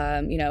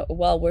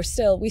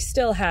 we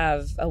still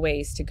have a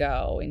ways to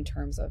go in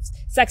terms of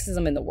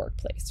sexism in the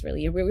workplace,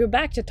 really. We're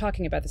back to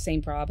talking about the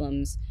same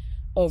problems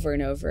over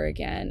and over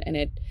again. And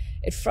it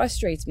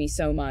frustrates me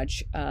so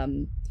much,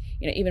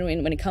 even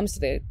when it comes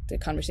to the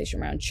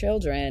conversation around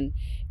children,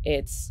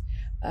 it's,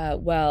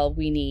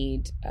 we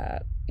need,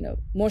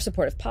 more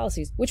supportive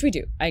policies, which we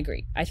do. I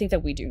agree. I think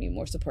that we do need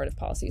more supportive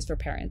policies for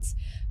parents,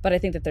 but I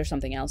think that there's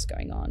something else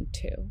going on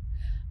too.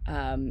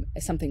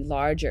 Something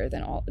larger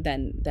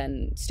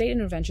than state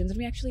interventions, and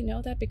we actually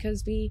know that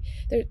because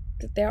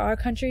there are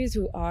countries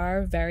who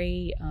are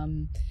very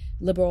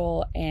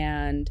liberal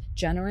and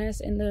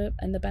generous in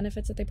the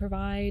benefits that they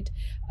provide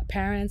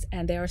parents,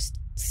 and they are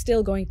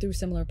still going through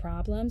similar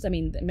problems. I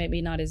mean,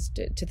 maybe not as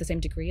to the same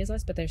degree as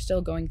us, but they're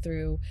still going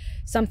through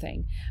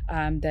something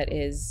that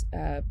is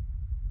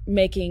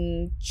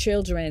making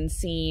children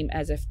seem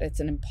as if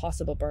it's an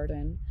impossible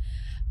burden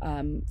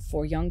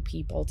for young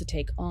people to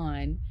take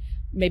on.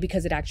 Maybe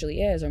because it actually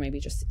is, or maybe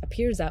it just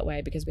appears that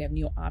way because we have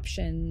new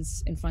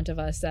options in front of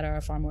us that are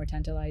far more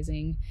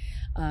tantalizing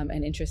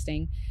and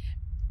interesting.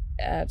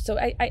 So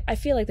I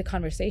feel like the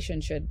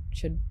conversation should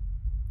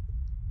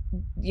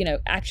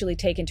actually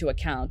take into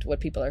account what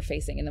people are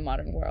facing in the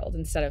modern world,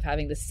 instead of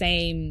having the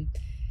same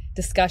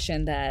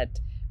discussion that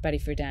Betty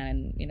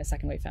Friedan and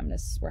second wave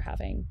feminists were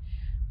having.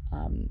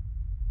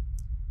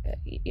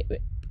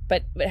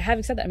 But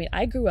having said that, I mean,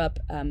 I grew up.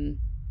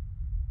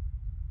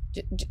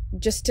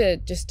 Just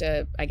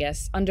to I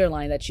guess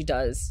underline that she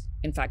does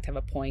in fact have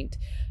a point.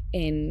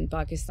 In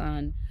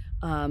Pakistan,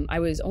 I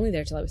was only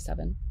there till I was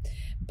 7,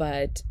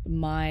 but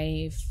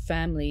my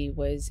family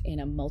was in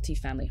a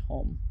multi-family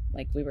home.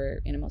 Like, we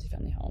were in a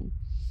multi-family home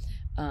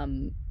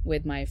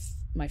with my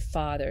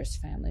father's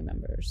family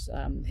members,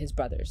 his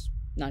brothers,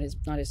 not his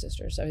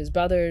sisters. So his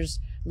brothers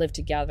lived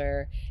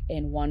together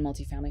in one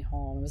multi-family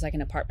home. It was like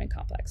an apartment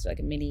complex, like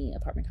a mini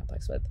apartment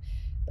complex with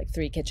like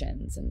 3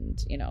 kitchens and,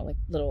 you know, like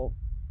little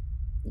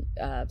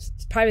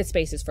private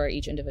spaces for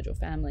each individual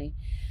family.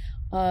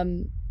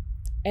 And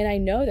I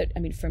know that, I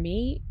mean, for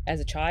me as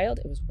a child,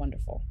 it was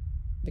wonderful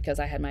because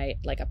I had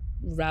a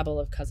rabble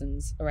of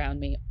cousins around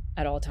me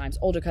at all times,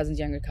 older cousins,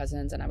 younger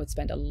cousins, and I would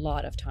spend a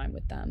lot of time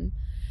with them.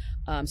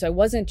 So I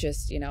wasn't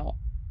just, you know,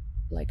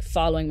 like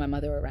following my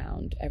mother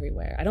around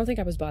everywhere. I don't think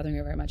I was bothering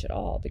her very much at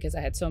all because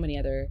I had so many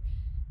other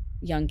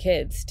young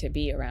kids to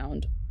be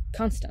around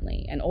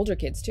constantly, and older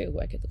kids too, who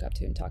I could look up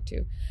to and talk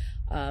to.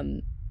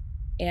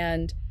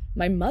 And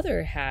my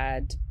mother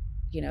had,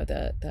 you know,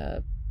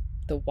 the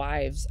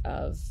wives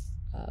of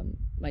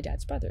my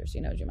dad's brothers,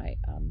 you know,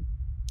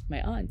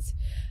 my aunts,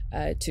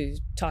 to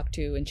talk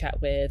to and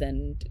chat with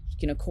and,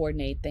 you know,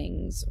 coordinate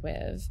things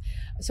with.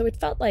 So it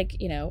felt like,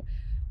 you know,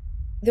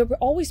 there were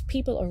always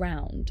people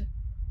around.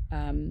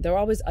 There were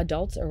always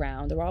adults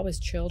around. There were always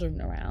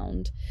children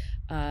around.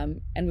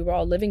 And we were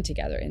all living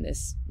together in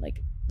this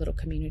like little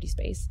community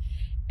space.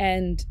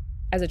 And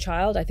as a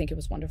child, I think it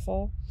was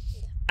wonderful.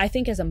 I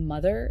think as a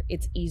mother,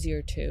 it's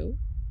easier too.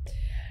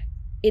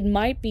 It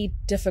might be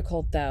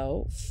difficult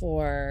though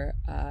for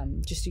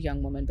just a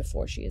young woman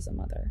before she is a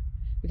mother,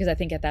 because I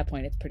think at that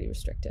point it's pretty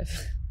restrictive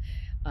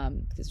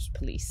because there's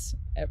police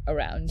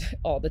around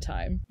all the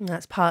time. And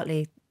that's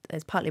partly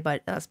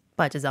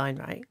by design,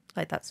 right?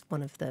 Like that's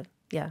one of the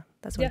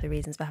of the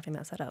reasons for having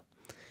that set up.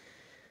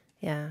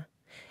 Yeah.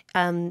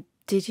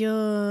 Did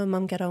your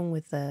mum get on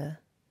with her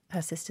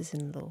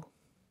sisters-in-law?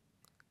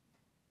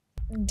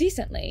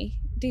 Decently.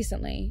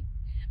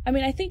 I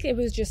mean, I think it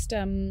was just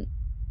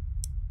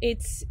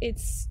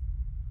it's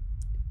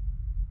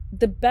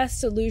the best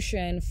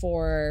solution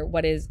for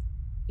what is,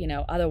 you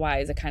know,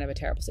 otherwise a kind of a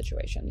terrible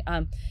situation.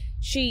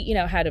 She, you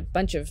know, had a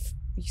bunch of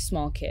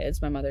small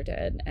kids, my mother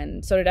did,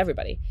 and so did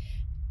everybody.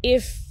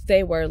 If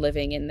they were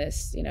living in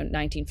this, you know,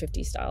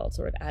 1950s style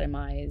sort of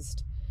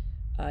atomized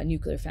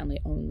nuclear family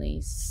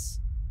only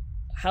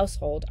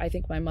household, I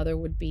think my mother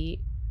would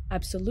be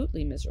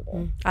absolutely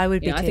miserable. I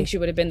would be too. I think she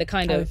would have been the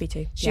kind I of, would be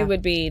too. She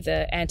would be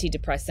the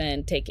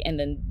antidepressant, and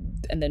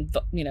then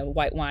you know,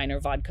 white wine or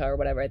vodka or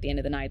whatever at the end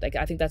of the night. Like,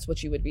 I think that's what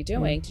she would be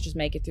doing to just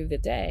make it through the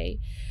day.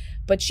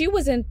 But she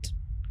wasn't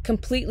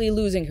completely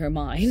losing her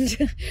mind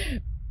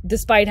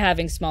despite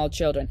having small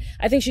children.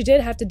 I think she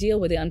did have to deal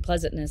with the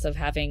unpleasantness of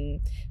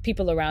having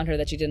people around her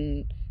that she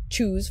didn't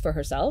choose for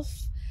herself.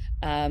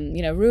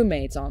 You know,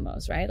 roommates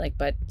almost, right? Like,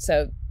 but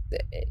so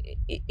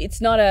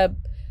it's not a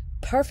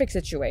perfect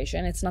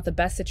situation. It's not the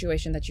best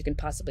situation that you can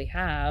possibly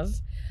have.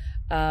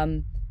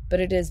 But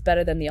it is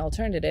better than the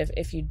alternative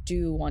if you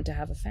do want to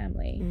have a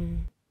family.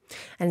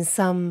 And it's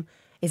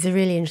a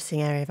really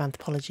interesting area of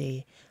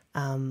anthropology,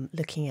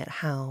 looking at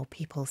how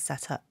people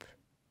set up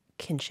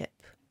kinship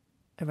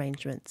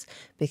arrangements,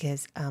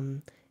 because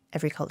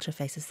every culture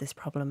faces this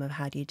problem of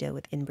how do you deal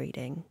with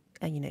inbreeding.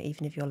 And, you know,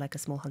 even if you're like a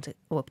small hunter,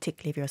 or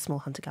particularly if you're a small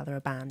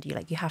hunter-gatherer band,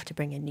 you have to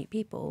bring in new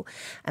people,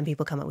 and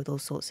people come up with all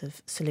sorts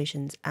of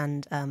solutions.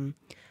 And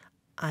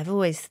I've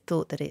always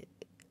thought that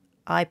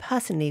I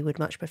personally would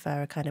much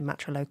prefer a kind of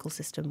matrilocal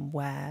system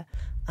where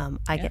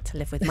I get to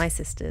live with my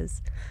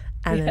sisters,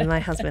 and then my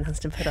husband has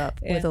to put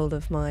up with all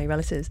of my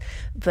relatives.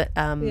 But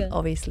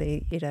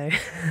obviously, you know,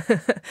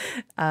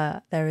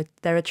 there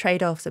are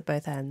trade-offs at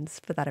both ends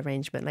for that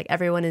arrangement. Like,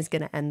 everyone is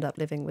going to end up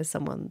living with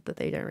someone that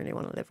they don't really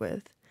want to live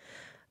with.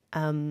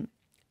 And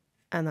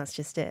that's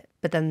just it.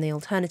 But then the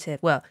alternative,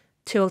 well,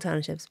 2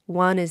 alternatives.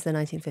 One is the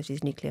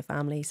 1950s nuclear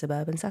family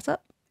suburban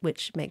setup,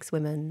 which makes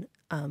women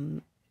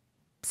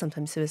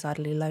sometimes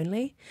suicidally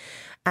lonely.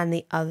 And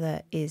the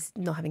other is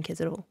not having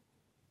kids at all.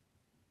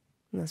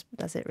 And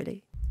that's it,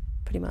 really,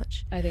 pretty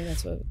much. I think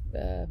that's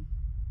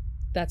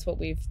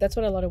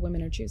what a lot of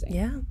women are choosing.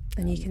 Yeah,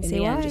 and you can see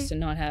why. end, just to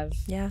not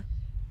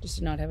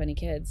have any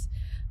kids.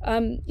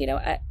 You know,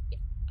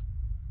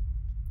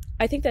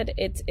 I think that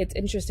it's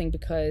interesting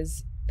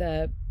because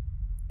the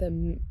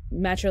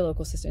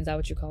matrilocal system, is that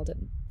what you called it?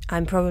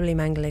 I'm probably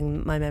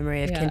mangling my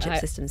memory of kinship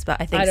systems, but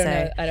I think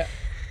so. I don't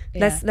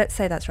know. Let's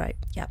say that's right.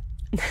 Yeah.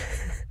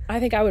 I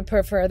think I would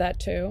prefer that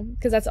too,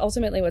 because that's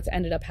ultimately what's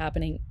ended up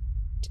happening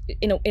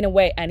in a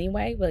way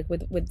anyway, like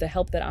with the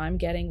help that I'm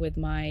getting with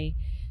my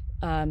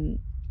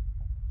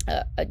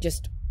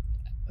just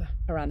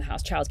around the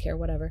house, childcare,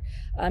 whatever.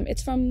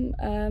 It's from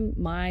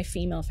my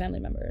female family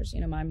members,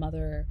 you know, my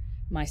mother,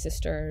 my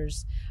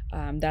sisters.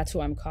 That's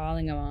who I'm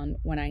calling on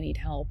when I need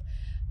help.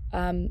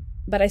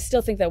 But I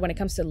still think that when it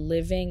comes to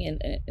living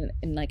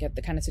in like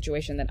the kind of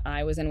situation that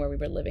I was in, where we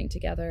were living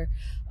together,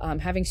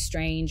 having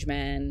strange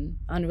men,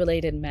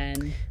 unrelated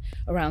men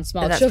around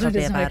small children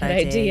is not a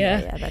good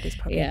idea. Yeah, that is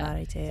probably a bad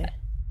idea.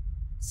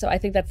 So I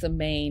think that's the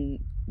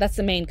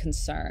main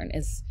concern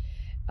is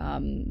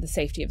the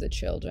safety of the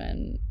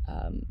children.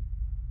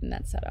 in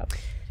that setup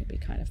can be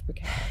kind of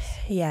precarious.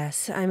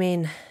 Yes, I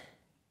mean,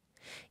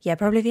 yeah,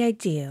 probably the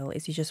ideal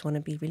is you just want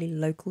to be really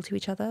local to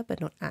each other, but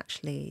not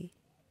actually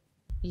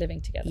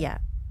living together. Yeah.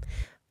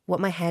 What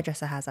my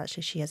hairdresser has,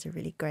 actually, she has a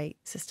really great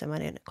system. I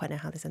don't quite know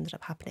how this ended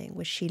up happening,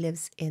 where she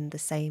lives in the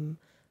same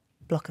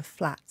block of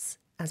flats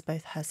as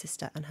both her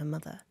sister and her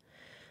mother.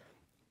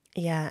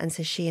 Yeah, and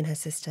so she and her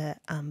sister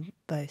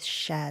both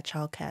share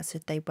childcare, so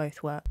they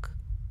both work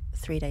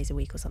 3 days a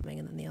week or something,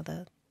 and then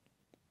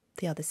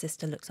the other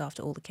sister looks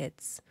after all the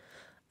kids.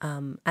 I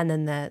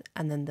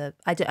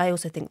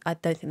also think I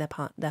don't think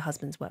their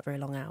husbands work very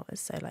long hours,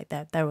 so like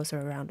they're also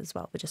around as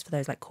well, but just for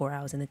those like core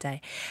hours in the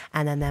day.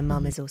 And then their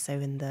mum is also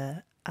in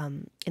the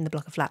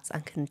block of flats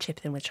and can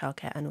chip in with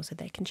childcare, and also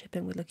they can chip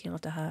in with looking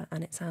after her.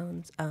 And it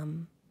sounds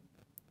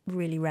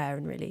really rare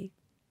and really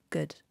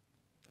good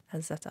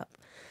as a setup.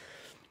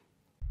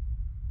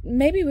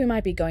 Maybe we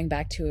might be going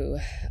back to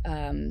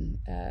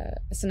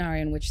a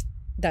scenario in which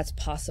that's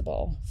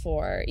possible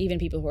for even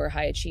people who are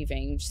high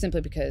achieving, simply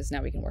because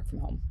now we can work from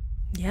home.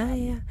 Yeah.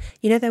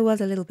 You know, there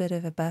was a little bit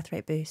of a birth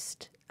rate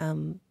boost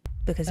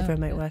because of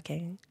remote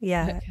working.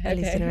 Yeah, okay. At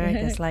least in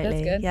America,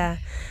 slightly. That's good. Yeah.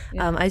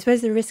 I suppose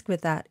the risk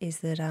with that is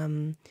that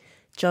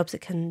jobs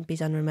that can be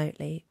done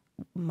remotely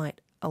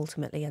might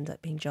ultimately end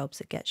up being jobs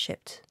that get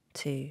shipped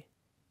to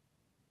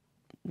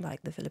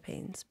like the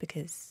Philippines,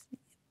 because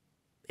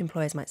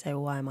employers might say,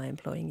 well, why am I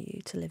employing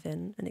you to live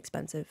in an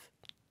expensive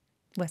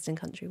Western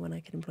country when I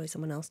could employ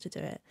someone else to do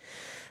it?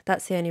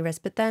 That's the only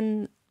risk. But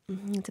then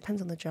it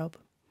depends on the job.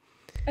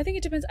 I think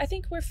it depends. I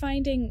think we're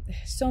finding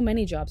so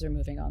many jobs are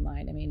moving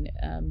online. I mean,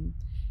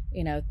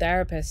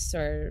 therapists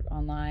are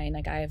online.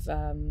 Like I have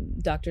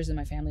doctors in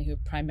my family who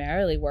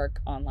primarily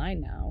work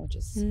online now, which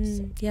is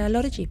a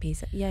lot of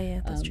GPs.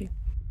 Yeah, that's true.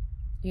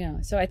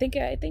 Yeah, so I think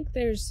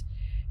there's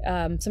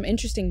some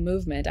interesting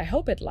movement. I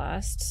hope it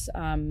lasts.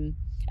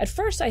 At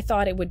first, I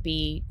thought it would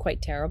be quite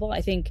terrible.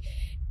 I think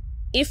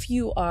if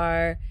you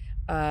are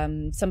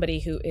somebody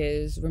who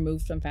is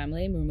removed from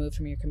family, removed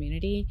from your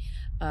community,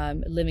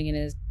 living in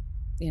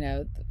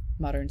a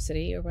modern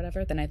city or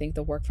whatever, then I think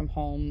the work from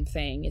home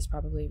thing is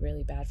probably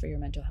really bad for your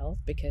mental health,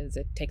 because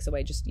it takes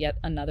away just yet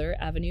another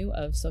avenue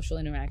of social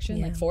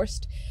interaction, like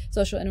forced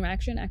social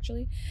interaction,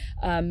 actually.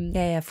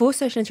 Forced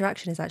social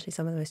interaction is actually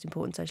some of the most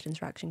important social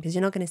interaction, because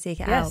you're not going to seek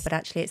it out, but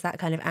actually it's that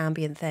kind of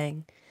ambient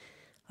thing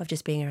of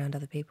just being around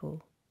other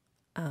people.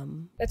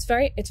 It's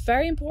very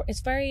important.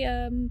 It's very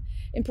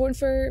important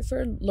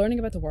for learning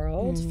about the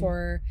world,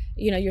 for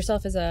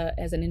yourself as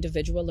an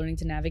individual, learning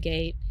to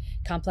navigate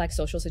complex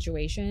social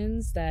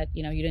situations that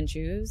you didn't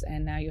choose,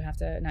 and now you have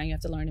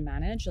to learn to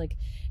manage. Like,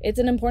 it's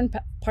an important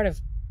part of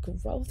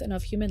growth and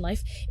of human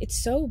life.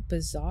 It's so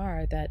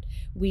bizarre that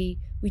we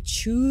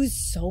choose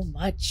so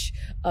much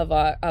of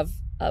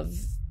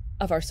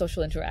our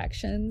social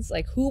interactions,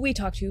 like who we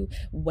talk to,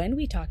 when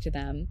we talk to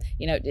them.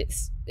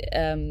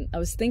 I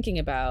was thinking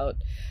about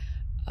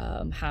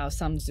how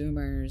some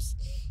Zoomers,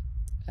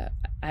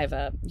 I have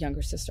a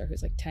younger sister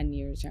who's like 10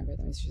 years younger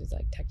than me. She's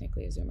like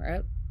technically a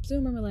Zoomer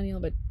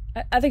millennial, but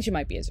I think she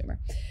might be a Zoomer.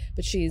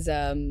 But she's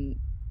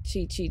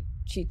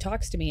she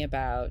talks to me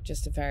about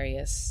just the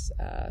various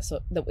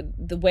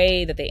the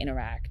way that they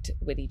interact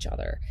with each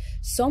other.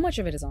 So much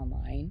of it is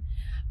online.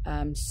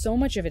 So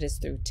much of it is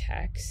through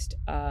text.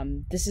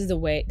 This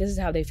is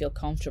how they feel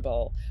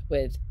comfortable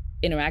with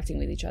interacting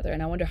with each other.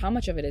 And I wonder how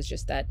much of it is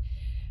just that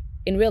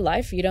in real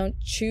life you don't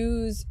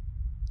choose,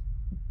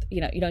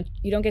 you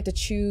don't get to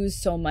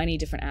choose so many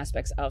different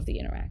aspects of the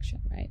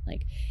interaction, right?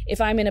 Like if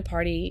I'm in a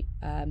party,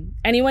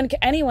 anyone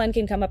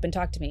can come up and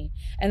talk to me,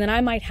 and then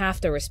I might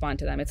have to respond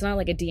to them. It's not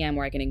like a DM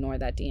where I can ignore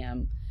that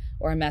DM,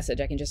 or a message,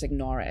 I can just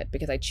ignore it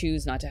because I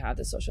choose not to have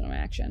this social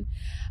interaction.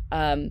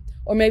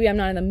 Or maybe I'm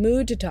not in the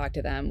mood to talk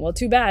to them. Well,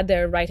 too bad,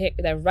 they're right here,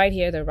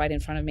 they're right in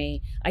front of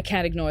me. I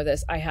can't ignore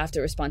this. I have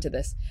to respond to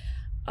this.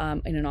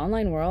 In an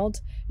online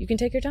world, you can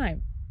take your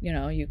time.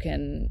 You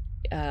can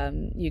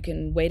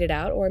wait it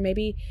out, or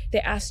maybe they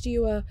asked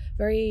you a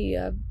very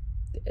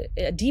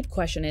a deep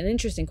question, an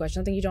interesting question,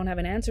 something you don't have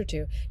an answer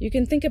to. You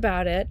can think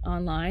about it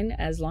online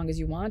as long as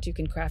you want. You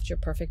can craft your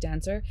perfect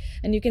answer,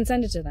 and you can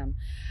send it to them.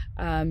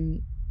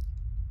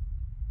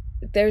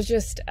 There's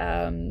just,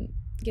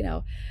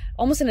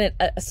 almost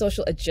a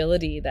social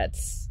agility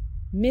that's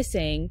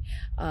missing.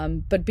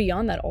 But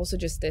beyond that, also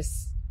just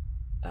this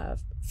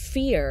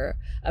fear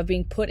of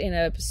being put in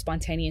a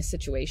spontaneous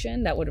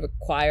situation that would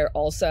require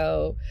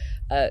also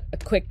a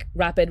quick,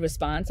 rapid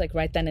response, like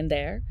right then and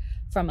there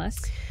from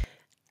us.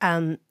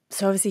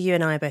 So obviously you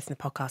and I are both in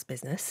the podcast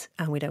business,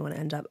 and we don't want to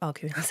end up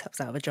arguing ourselves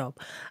out of a job.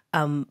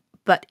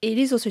 But it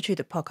is also true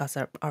that podcasts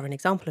are an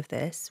example of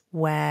this,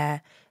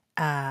 where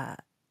on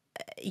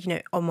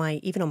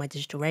my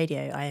digital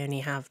radio, I only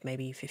have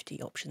maybe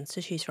 50 options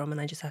to choose from, and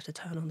I just have to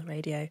turn on the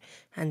radio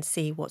and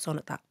see what's on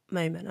at that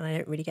moment, and I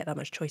don't really get that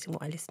much choice in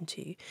what I listen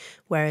to.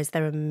 Whereas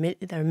there are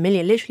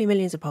literally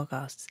millions of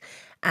podcasts,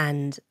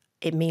 and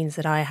it means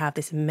that I have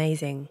this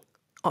amazing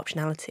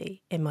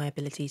optionality in my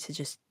ability to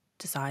just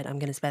decide I'm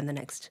going to spend the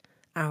next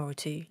hour or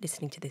two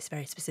listening to this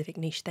very specific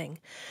niche thing.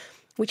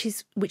 which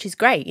is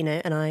great, you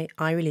know, and I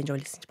really enjoy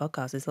listening to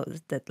podcasts.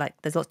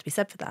 There's lots to be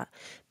said for that,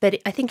 but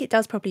I think it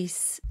does probably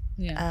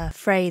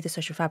fray the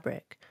social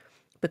fabric,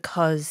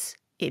 because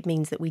it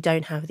means that we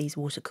don't have these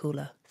water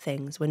cooler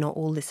things. We're not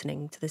all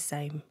listening to the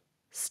same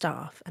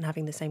stuff and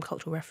having the same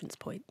cultural reference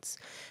points,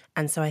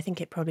 and so I think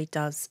it probably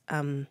does.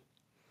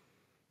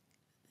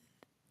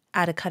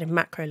 At a kind of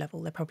macro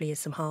level, there probably is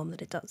some harm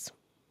that it does.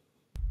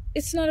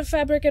 It's not a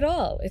fabric at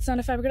all. It's not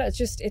a fabric at all.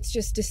 It's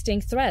just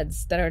distinct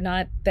threads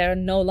that they're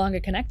no longer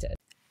connected.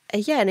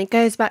 Yeah, and it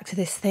goes back to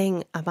this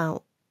thing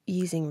about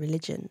using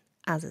religion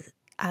as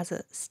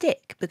a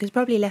stick, because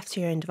probably left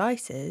to your own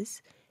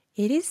devices,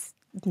 it is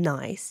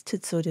nice to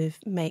sort of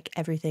make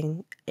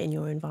everything in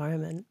your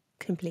environment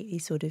completely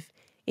sort of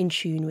in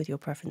tune with your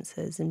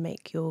preferences and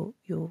make your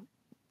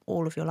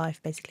all of your life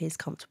basically as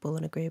comfortable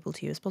and agreeable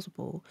to you as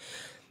possible.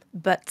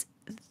 But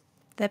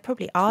there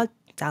probably are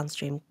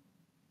downstream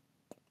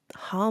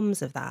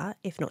harms of that,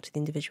 if not to the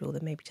individual,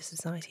 then maybe to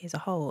society as a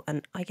whole.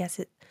 And I guess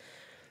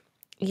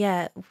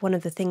one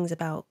of the things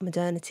about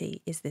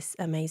modernity is this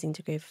amazing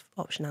degree of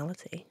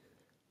optionality.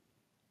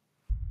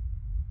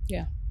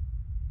 Yeah.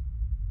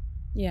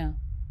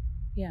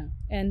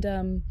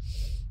 And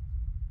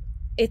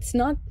it's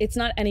not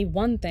any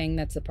one thing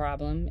that's the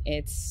problem.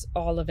 It's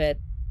all of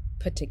it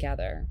put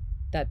together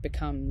that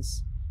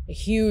becomes a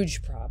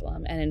huge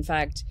problem. And in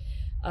fact,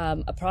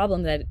 a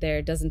problem that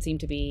there doesn't seem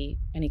to be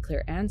any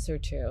clear answer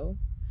to,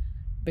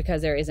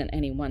 because there isn't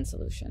any one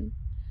solution.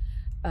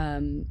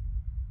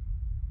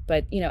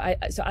 But, you know,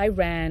 I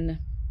ran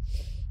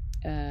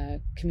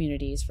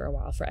communities for a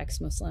while for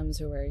ex-Muslims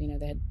who were, you know,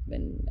 they had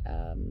been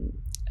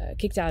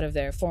kicked out of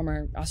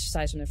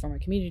ostracized from their former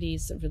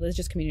communities,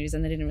 religious communities,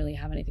 and they didn't really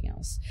have anything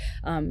else.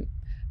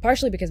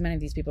 Partially because many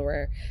of these people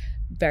were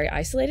very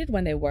isolated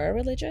when they were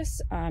religious,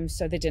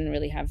 so they didn't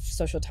really have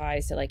social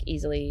ties to like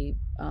easily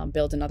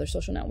build another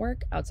social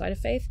network outside of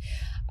faith.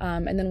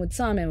 And then with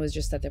some, it was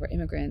just that they were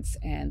immigrants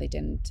and they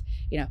didn't,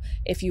 you know,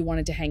 if you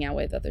wanted to hang out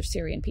with other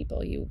Syrian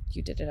people, you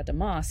did it at the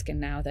mosque,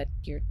 and now that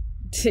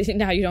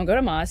now you don't go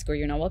to mosque, or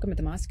you're not welcome at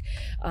the mosque,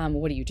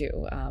 what do you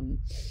do?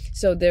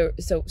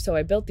 So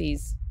I built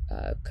these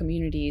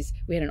communities.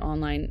 We had an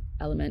online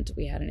element,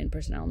 we had an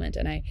in-person element,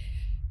 and I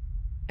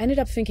ended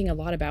up thinking a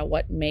lot about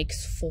what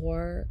makes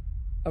for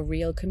a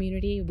real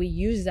community. We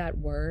use that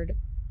word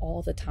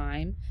all the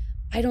time.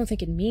 I don't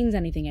think it means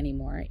anything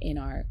anymore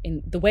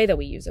in the way that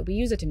we use it. We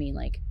use it to mean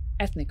like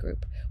ethnic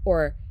group,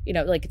 or, you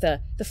know, like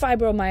the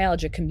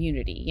fibromyalgia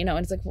community, you know,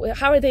 and it's like, well,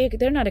 how are they?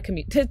 They're not a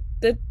community.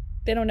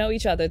 They don't know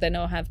each other. They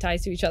don't have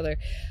ties to each other.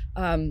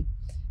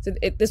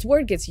 This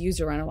word gets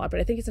used around a lot,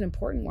 but I think it's an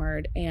important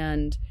word,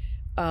 and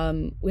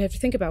we have to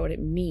think about what it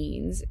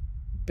means,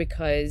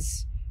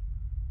 because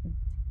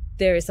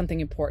there is something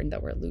important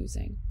that we're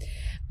losing.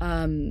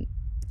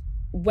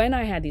 When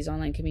I had these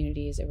online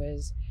communities, it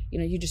was, you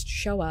know, you just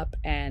show up,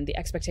 and the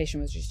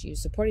expectation was just you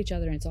support each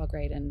other and it's all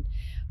great, and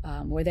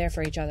we're there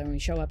for each other, and we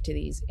show up to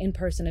these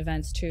in-person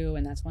events too,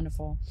 and that's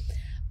wonderful.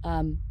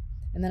 And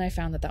then I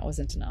found that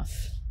wasn't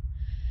enough,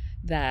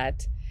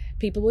 that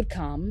people would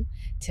come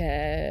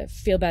to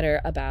feel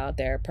better about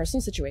their personal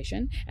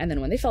situation, and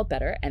then when they felt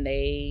better and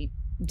they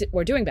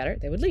were doing better,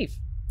 they would leave.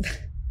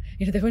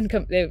 You know, they wouldn't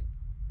come. They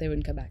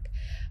wouldn't come back.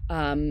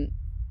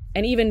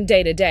 And even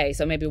day to day,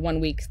 so maybe one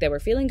week they were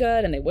feeling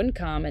good and they wouldn't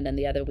come, and then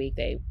the other week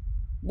they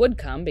would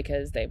come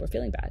because they were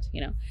feeling bad,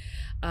 you know.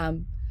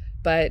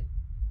 But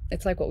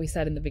it's like what we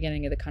said in the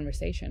beginning of the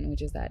conversation,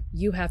 which is that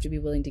you have to be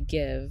willing to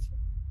give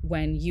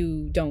when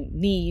you don't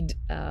need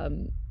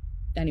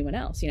anyone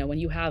else. You know, when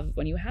you have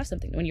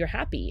something, when you're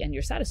happy and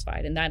you're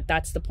satisfied, and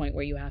that's the point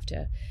where you have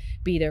to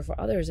be there for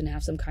others and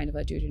have some kind of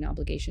a duty and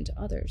obligation to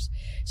others.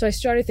 So I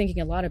started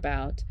thinking a lot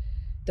about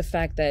the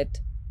fact that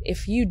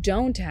if you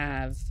don't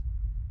have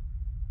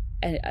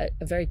a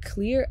very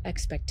clear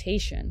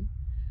expectation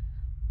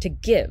to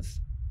give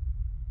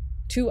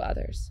to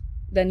others,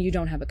 then you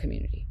don't have a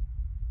community.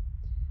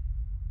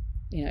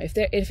 You know, if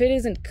it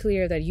isn't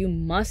clear that you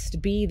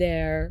must be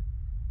there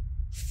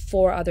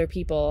for other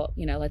people,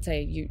 you know, let's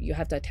say you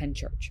have to attend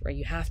church, right?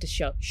 You have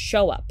to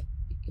show up,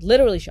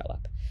 literally show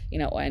up, you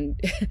know,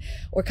 and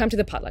or come to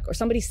the potluck, or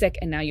somebody's sick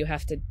and now you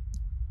have to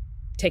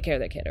take care of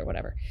their kid or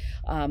whatever,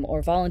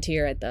 or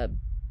volunteer at the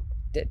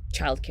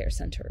child care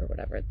center or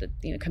whatever, the,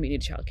 you know,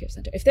 community child care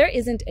center. If there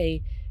isn't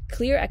a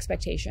clear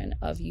expectation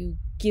of you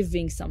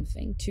giving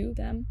something to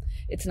them,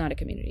 it's not a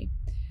community.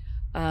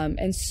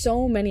 And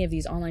so many of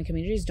these online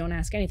communities don't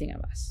ask anything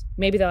of us.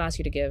 Maybe they'll ask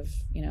you to give,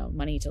 you know,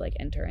 money to like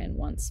enter in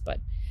once,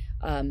 but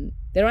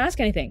they don't ask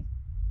anything.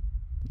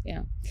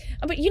 Yeah.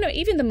 But, you know,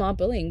 even the mob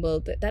bullying, well,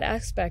 that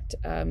aspect,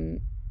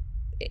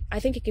 I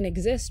think it can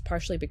exist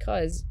partially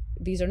because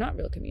these are not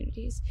real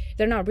communities.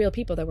 They're not real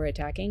people that we're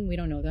attacking. We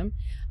don't know them.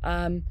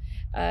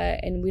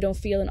 And we don't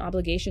feel an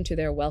obligation to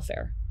their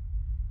welfare.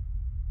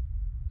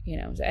 You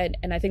know,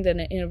 and I think that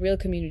in a real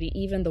community,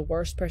 even the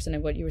worst person,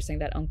 and what you were saying,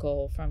 that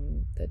uncle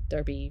from the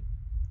Derby,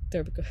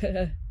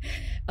 that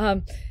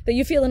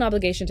you feel an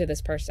obligation to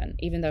this person,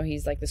 even though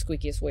he's like the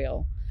squeakiest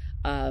wheel.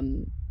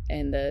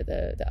 and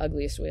the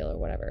ugliest whale or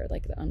whatever,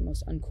 like the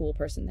most uncool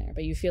person there,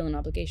 but you feel an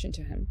obligation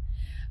to him.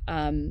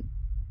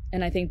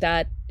 And I think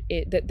that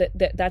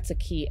that's a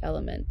key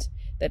element,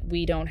 that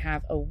we don't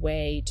have a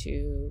way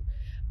to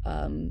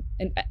and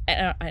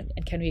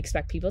can we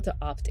expect people to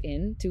opt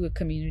in to a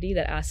community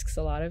that asks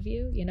a lot of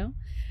you, you know?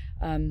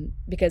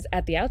 Because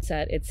at the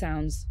outset, it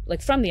sounds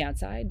like, from the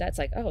outside, that's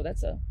like, oh,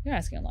 you're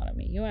asking a lot of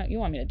me. You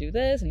want me to do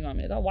this, and you want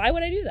me to, why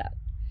would I do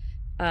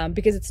that?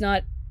 Because it's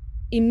not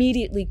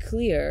immediately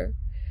clear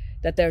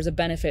that there's a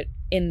benefit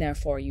in there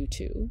for you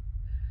too.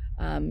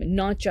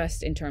 Not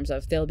just in terms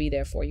of they'll be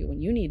there for you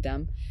when you need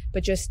them,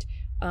 but just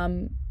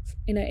in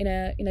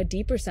a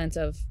deeper sense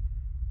of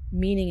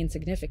meaning and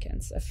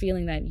significance, a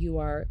feeling that you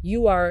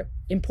are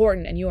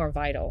important and you are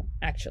vital.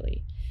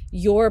 Actually,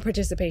 your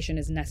participation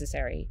is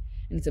necessary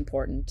and it's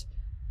important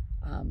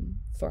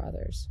for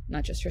others,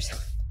 not just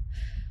yourself.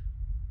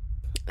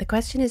 The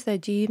question is, though,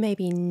 do you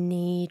maybe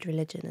need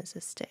religion as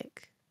a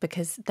stick?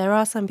 Because there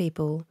are some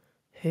people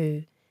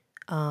who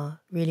are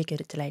really good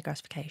at delayed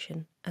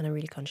gratification and are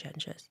really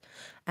conscientious,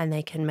 and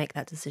they can make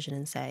that decision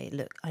and say,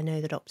 look, I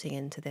know that opting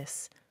into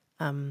this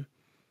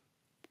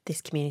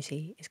this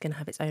community is going to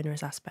have its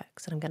onerous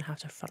aspects, and I'm going to have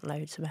to front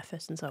load some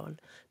effort and so on,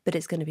 but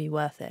it's going to be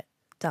worth it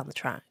down the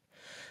track.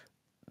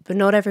 But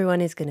not everyone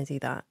is going to do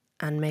that,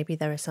 and maybe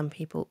there are some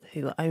people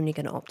who are only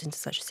going to opt into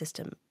such a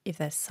system if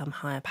there's some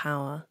higher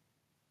power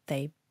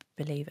they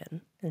believe in,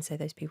 and so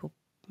those people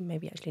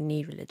maybe actually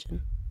need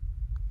religion.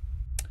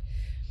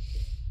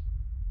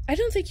 I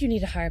don't think you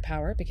need a higher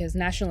power, because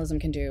nationalism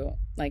can do,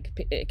 like,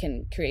 it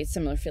can create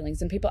similar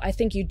feelings in people. I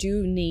think you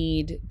do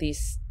need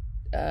these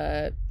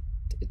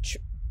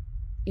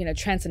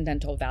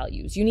transcendental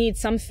values. You need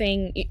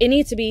something, it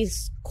needs to be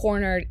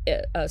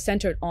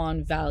centered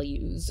on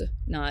values,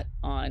 not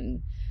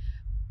on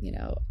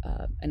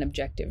an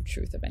objective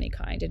truth of any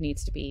kind. It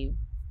needs to be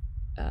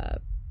a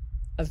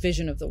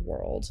vision of the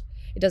world.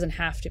 It doesn't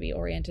have to be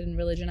oriented in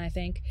religion, I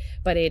think,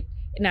 but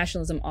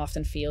nationalism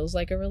often feels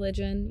like a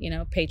religion.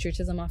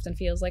 Patriotism often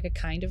feels like a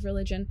kind of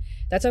religion.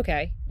 That's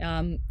okay.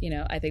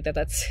 I think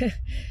that's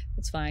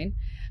that's fine.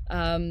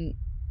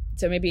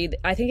 So maybe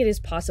I think it is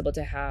possible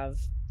to have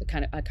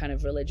a kind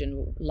of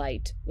religion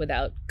light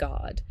without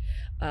God,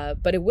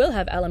 but it will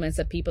have elements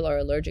that people are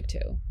allergic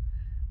to.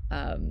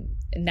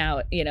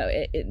 Now,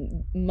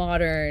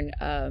 modern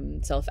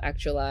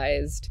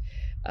self-actualized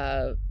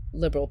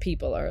liberal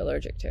people are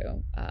allergic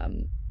to,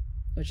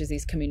 which is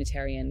these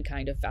communitarian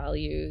kind of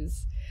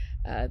values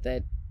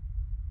that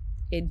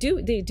they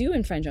do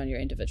infringe on your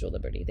individual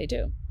liberty. They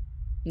do,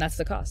 and that's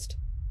the cost.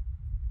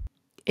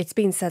 It's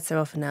been said so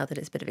often now that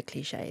it's a bit of a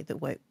cliche that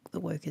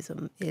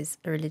wokeism is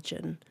a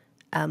religion.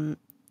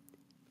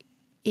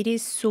 It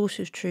is sort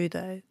of true,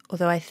 though,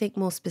 although I think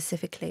more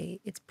specifically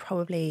it's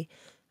probably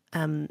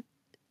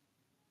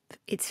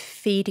it's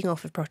feeding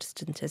off of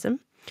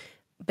Protestantism,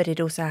 but it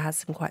also has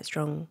some quite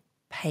strong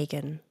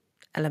pagan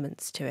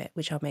elements to it,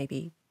 which are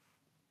maybe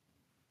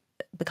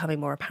becoming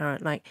more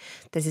apparent. Like,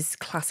 there's this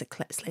classic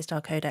Slate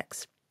Star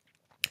Codex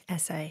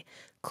essay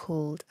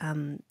called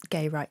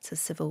Gay Rights as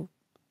Civil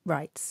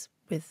Rights,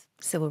 with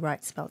civil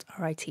rights spelled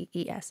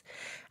RITES,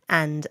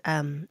 and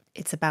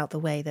it's about the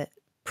way that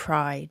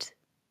pride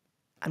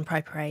and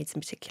pride parades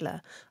in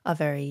particular are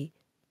very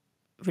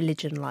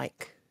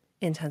religion-like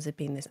in terms of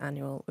being this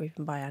annual or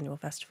even biannual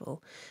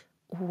festival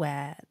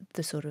where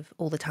the sort of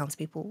all the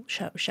townspeople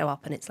show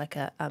up, and it's like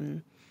a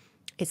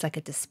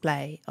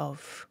display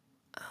of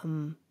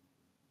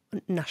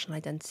national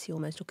identity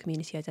almost, or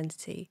community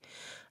identity,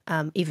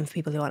 even for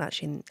people who aren't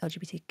actually in the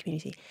LGBT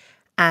community.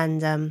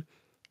 And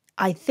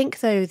I think,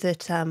 though,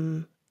 that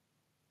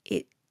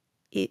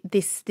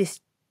this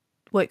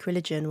woke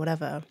religion,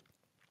 whatever,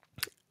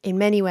 in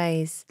many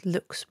ways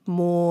looks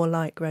more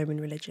like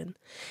Roman religion,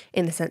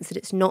 in the sense that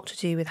it's not to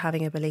do with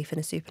having a belief in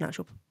a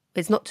supernatural.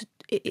 It's not.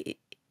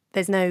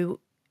 There's no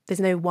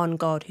one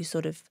God who's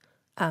sort of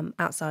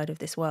outside of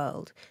this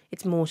world.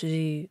 It's more to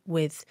do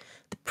with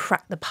the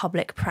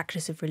public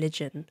practice of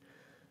religion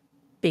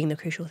being the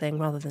crucial thing,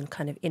 rather than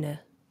kind of inner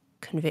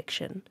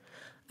conviction.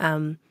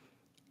 And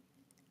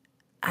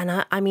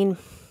I mean,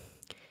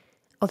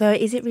 although,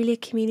 is it really a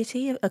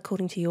community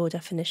according to your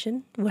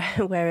definition,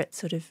 where it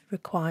sort of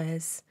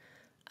requires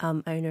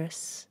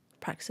onerous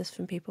practices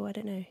from people? I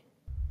don't know.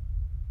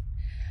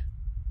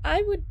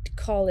 I would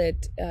call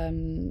it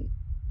a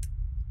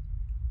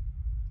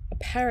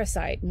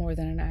parasite more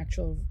than an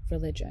actual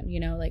religion,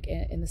 like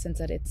in the sense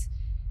that it's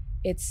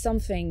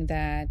something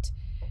that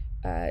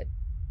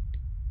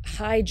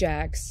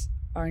hijacks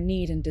our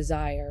need and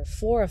desire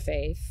for a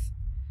faith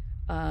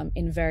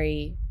in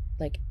very,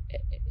 like,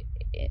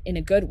 in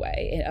a good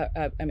way.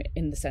 I mean,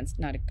 in the sense,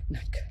 not good,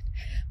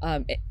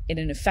 in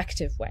an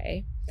effective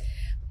way.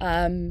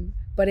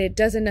 But it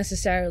doesn't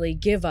necessarily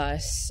give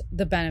us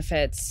the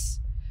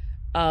benefits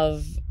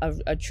of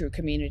a true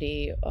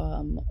community,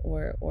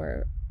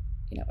 or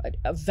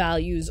a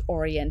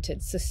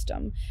values-oriented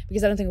system,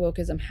 because I don't think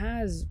wokeism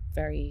has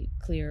very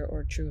clear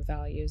or true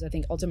values. I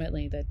think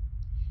ultimately that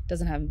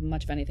doesn't have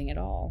much of anything at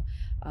all.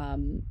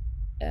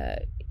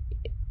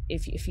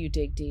 if you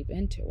dig deep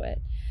into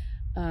it.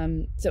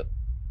 So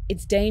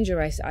it's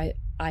dangerous, I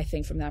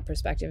think, from that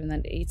perspective. And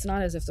then it's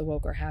not as if the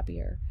woke are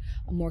happier,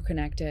 more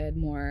connected,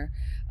 more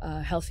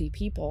healthy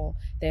people.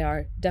 They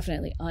are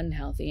definitely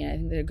unhealthy. And I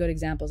think they're good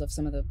examples of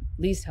some of the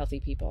least healthy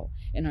people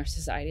in our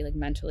society, like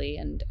mentally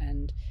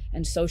and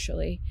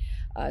socially.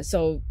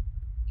 So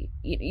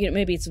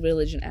maybe it's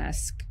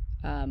religion-esque,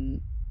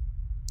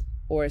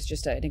 or it's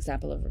just an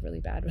example of a really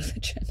bad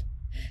religion.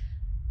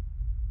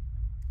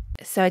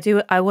 So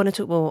I want to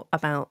talk more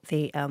about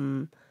the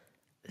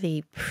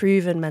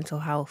proven mental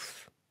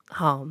health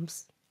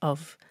harms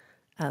of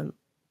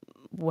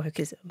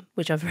wokeism,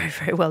 which are very,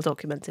 very well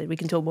documented. We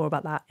can talk more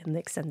about that in the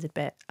extended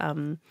bit,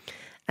 and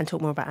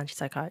talk more about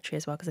anti-psychiatry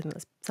as well, because I think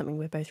that's something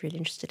we're both really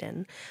interested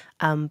in.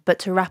 But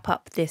to wrap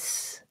up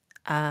this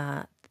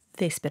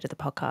bit of the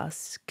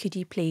podcast, could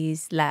you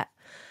please let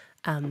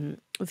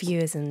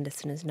viewers and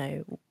listeners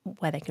know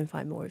where they can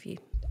find more of you?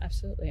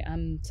 Absolutely.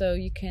 So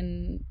you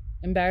can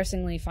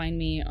embarrassingly find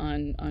me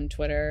on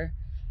Twitter,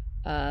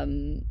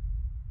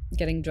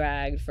 getting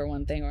dragged for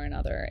one thing or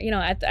another.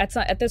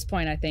 At this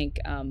point, I think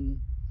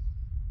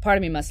part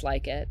of me must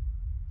like it,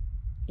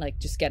 like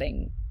just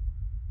getting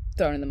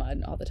thrown in the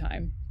mud all the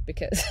time,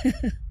 because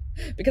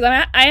because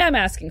I am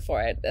asking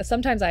for it.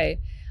 Sometimes I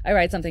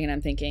write something and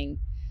I'm thinking,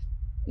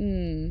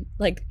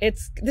 like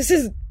this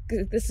is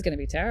going to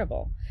be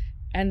terrible,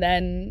 and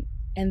then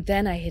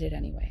I hit it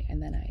anyway,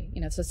 and then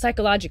so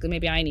psychologically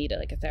maybe I need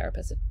a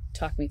therapist to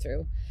talk me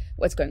through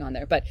what's going on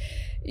there. But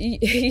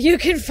you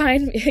can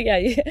find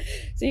me,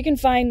 so you can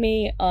find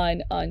me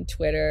on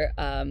Twitter,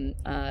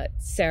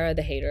 Sarah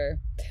the Haider.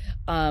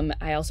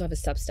 I also have a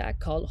Substack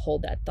called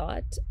Hold That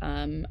Thought.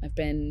 I've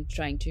been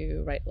trying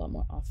to write a lot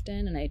more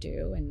often, and I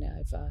do, and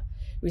I've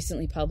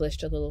recently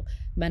published a little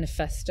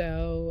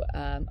manifesto,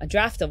 a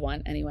draft of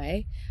one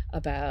anyway,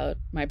 about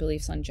my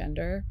beliefs on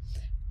gender,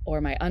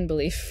 or my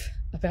unbelief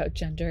about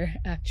gender,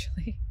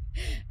 actually.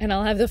 And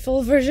I'll have the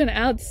full version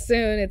out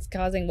soon. It's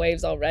causing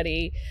waves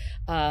already.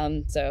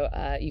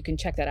 So you can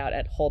check that out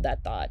at Hold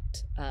That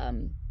Thought,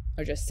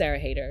 or just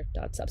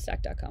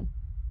sarahhaider.substack.com.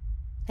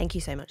 Thank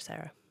you so much,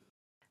 Sarah.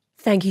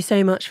 Thank you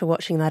so much for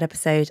watching that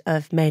episode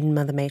of Maiden,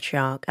 Mother,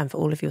 Matriarch, and for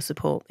all of your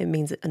support. It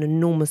means an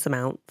enormous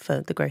amount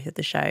for the growth of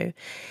the show.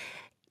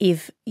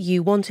 If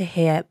you want to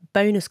hear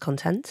bonus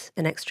content,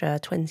 an extra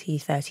 20,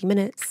 30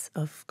 minutes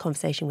of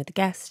conversation with the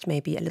guest,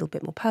 maybe a little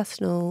bit more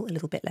personal, a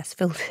little bit less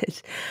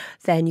filtered,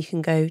 then you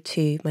can go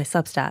to my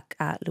Substack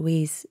at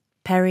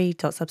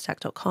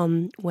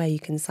louiseperry.substack.com, where you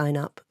can sign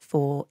up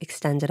for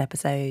extended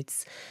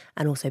episodes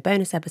and also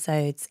bonus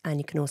episodes, and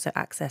you can also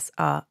access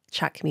our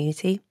chat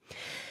community.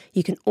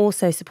 You can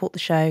also support the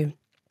show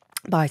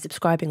by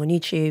subscribing on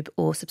YouTube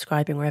or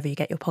subscribing wherever you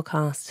get your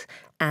podcasts,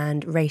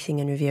 and rating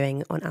and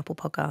reviewing on Apple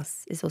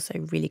Podcasts is also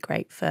really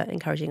great for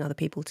encouraging other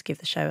people to give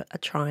the show a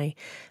try.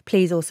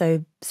 Please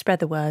also spread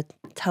the word,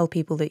 tell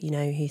people that you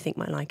know who you think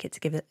might like it to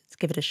give it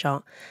a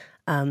shot.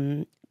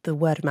 The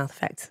word of mouth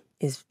effect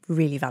is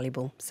really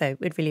valuable, so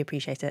we'd really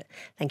appreciate it.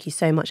 Thank you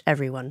so much,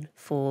 everyone,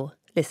 for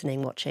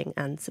listening, watching,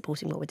 and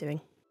supporting what we're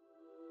doing.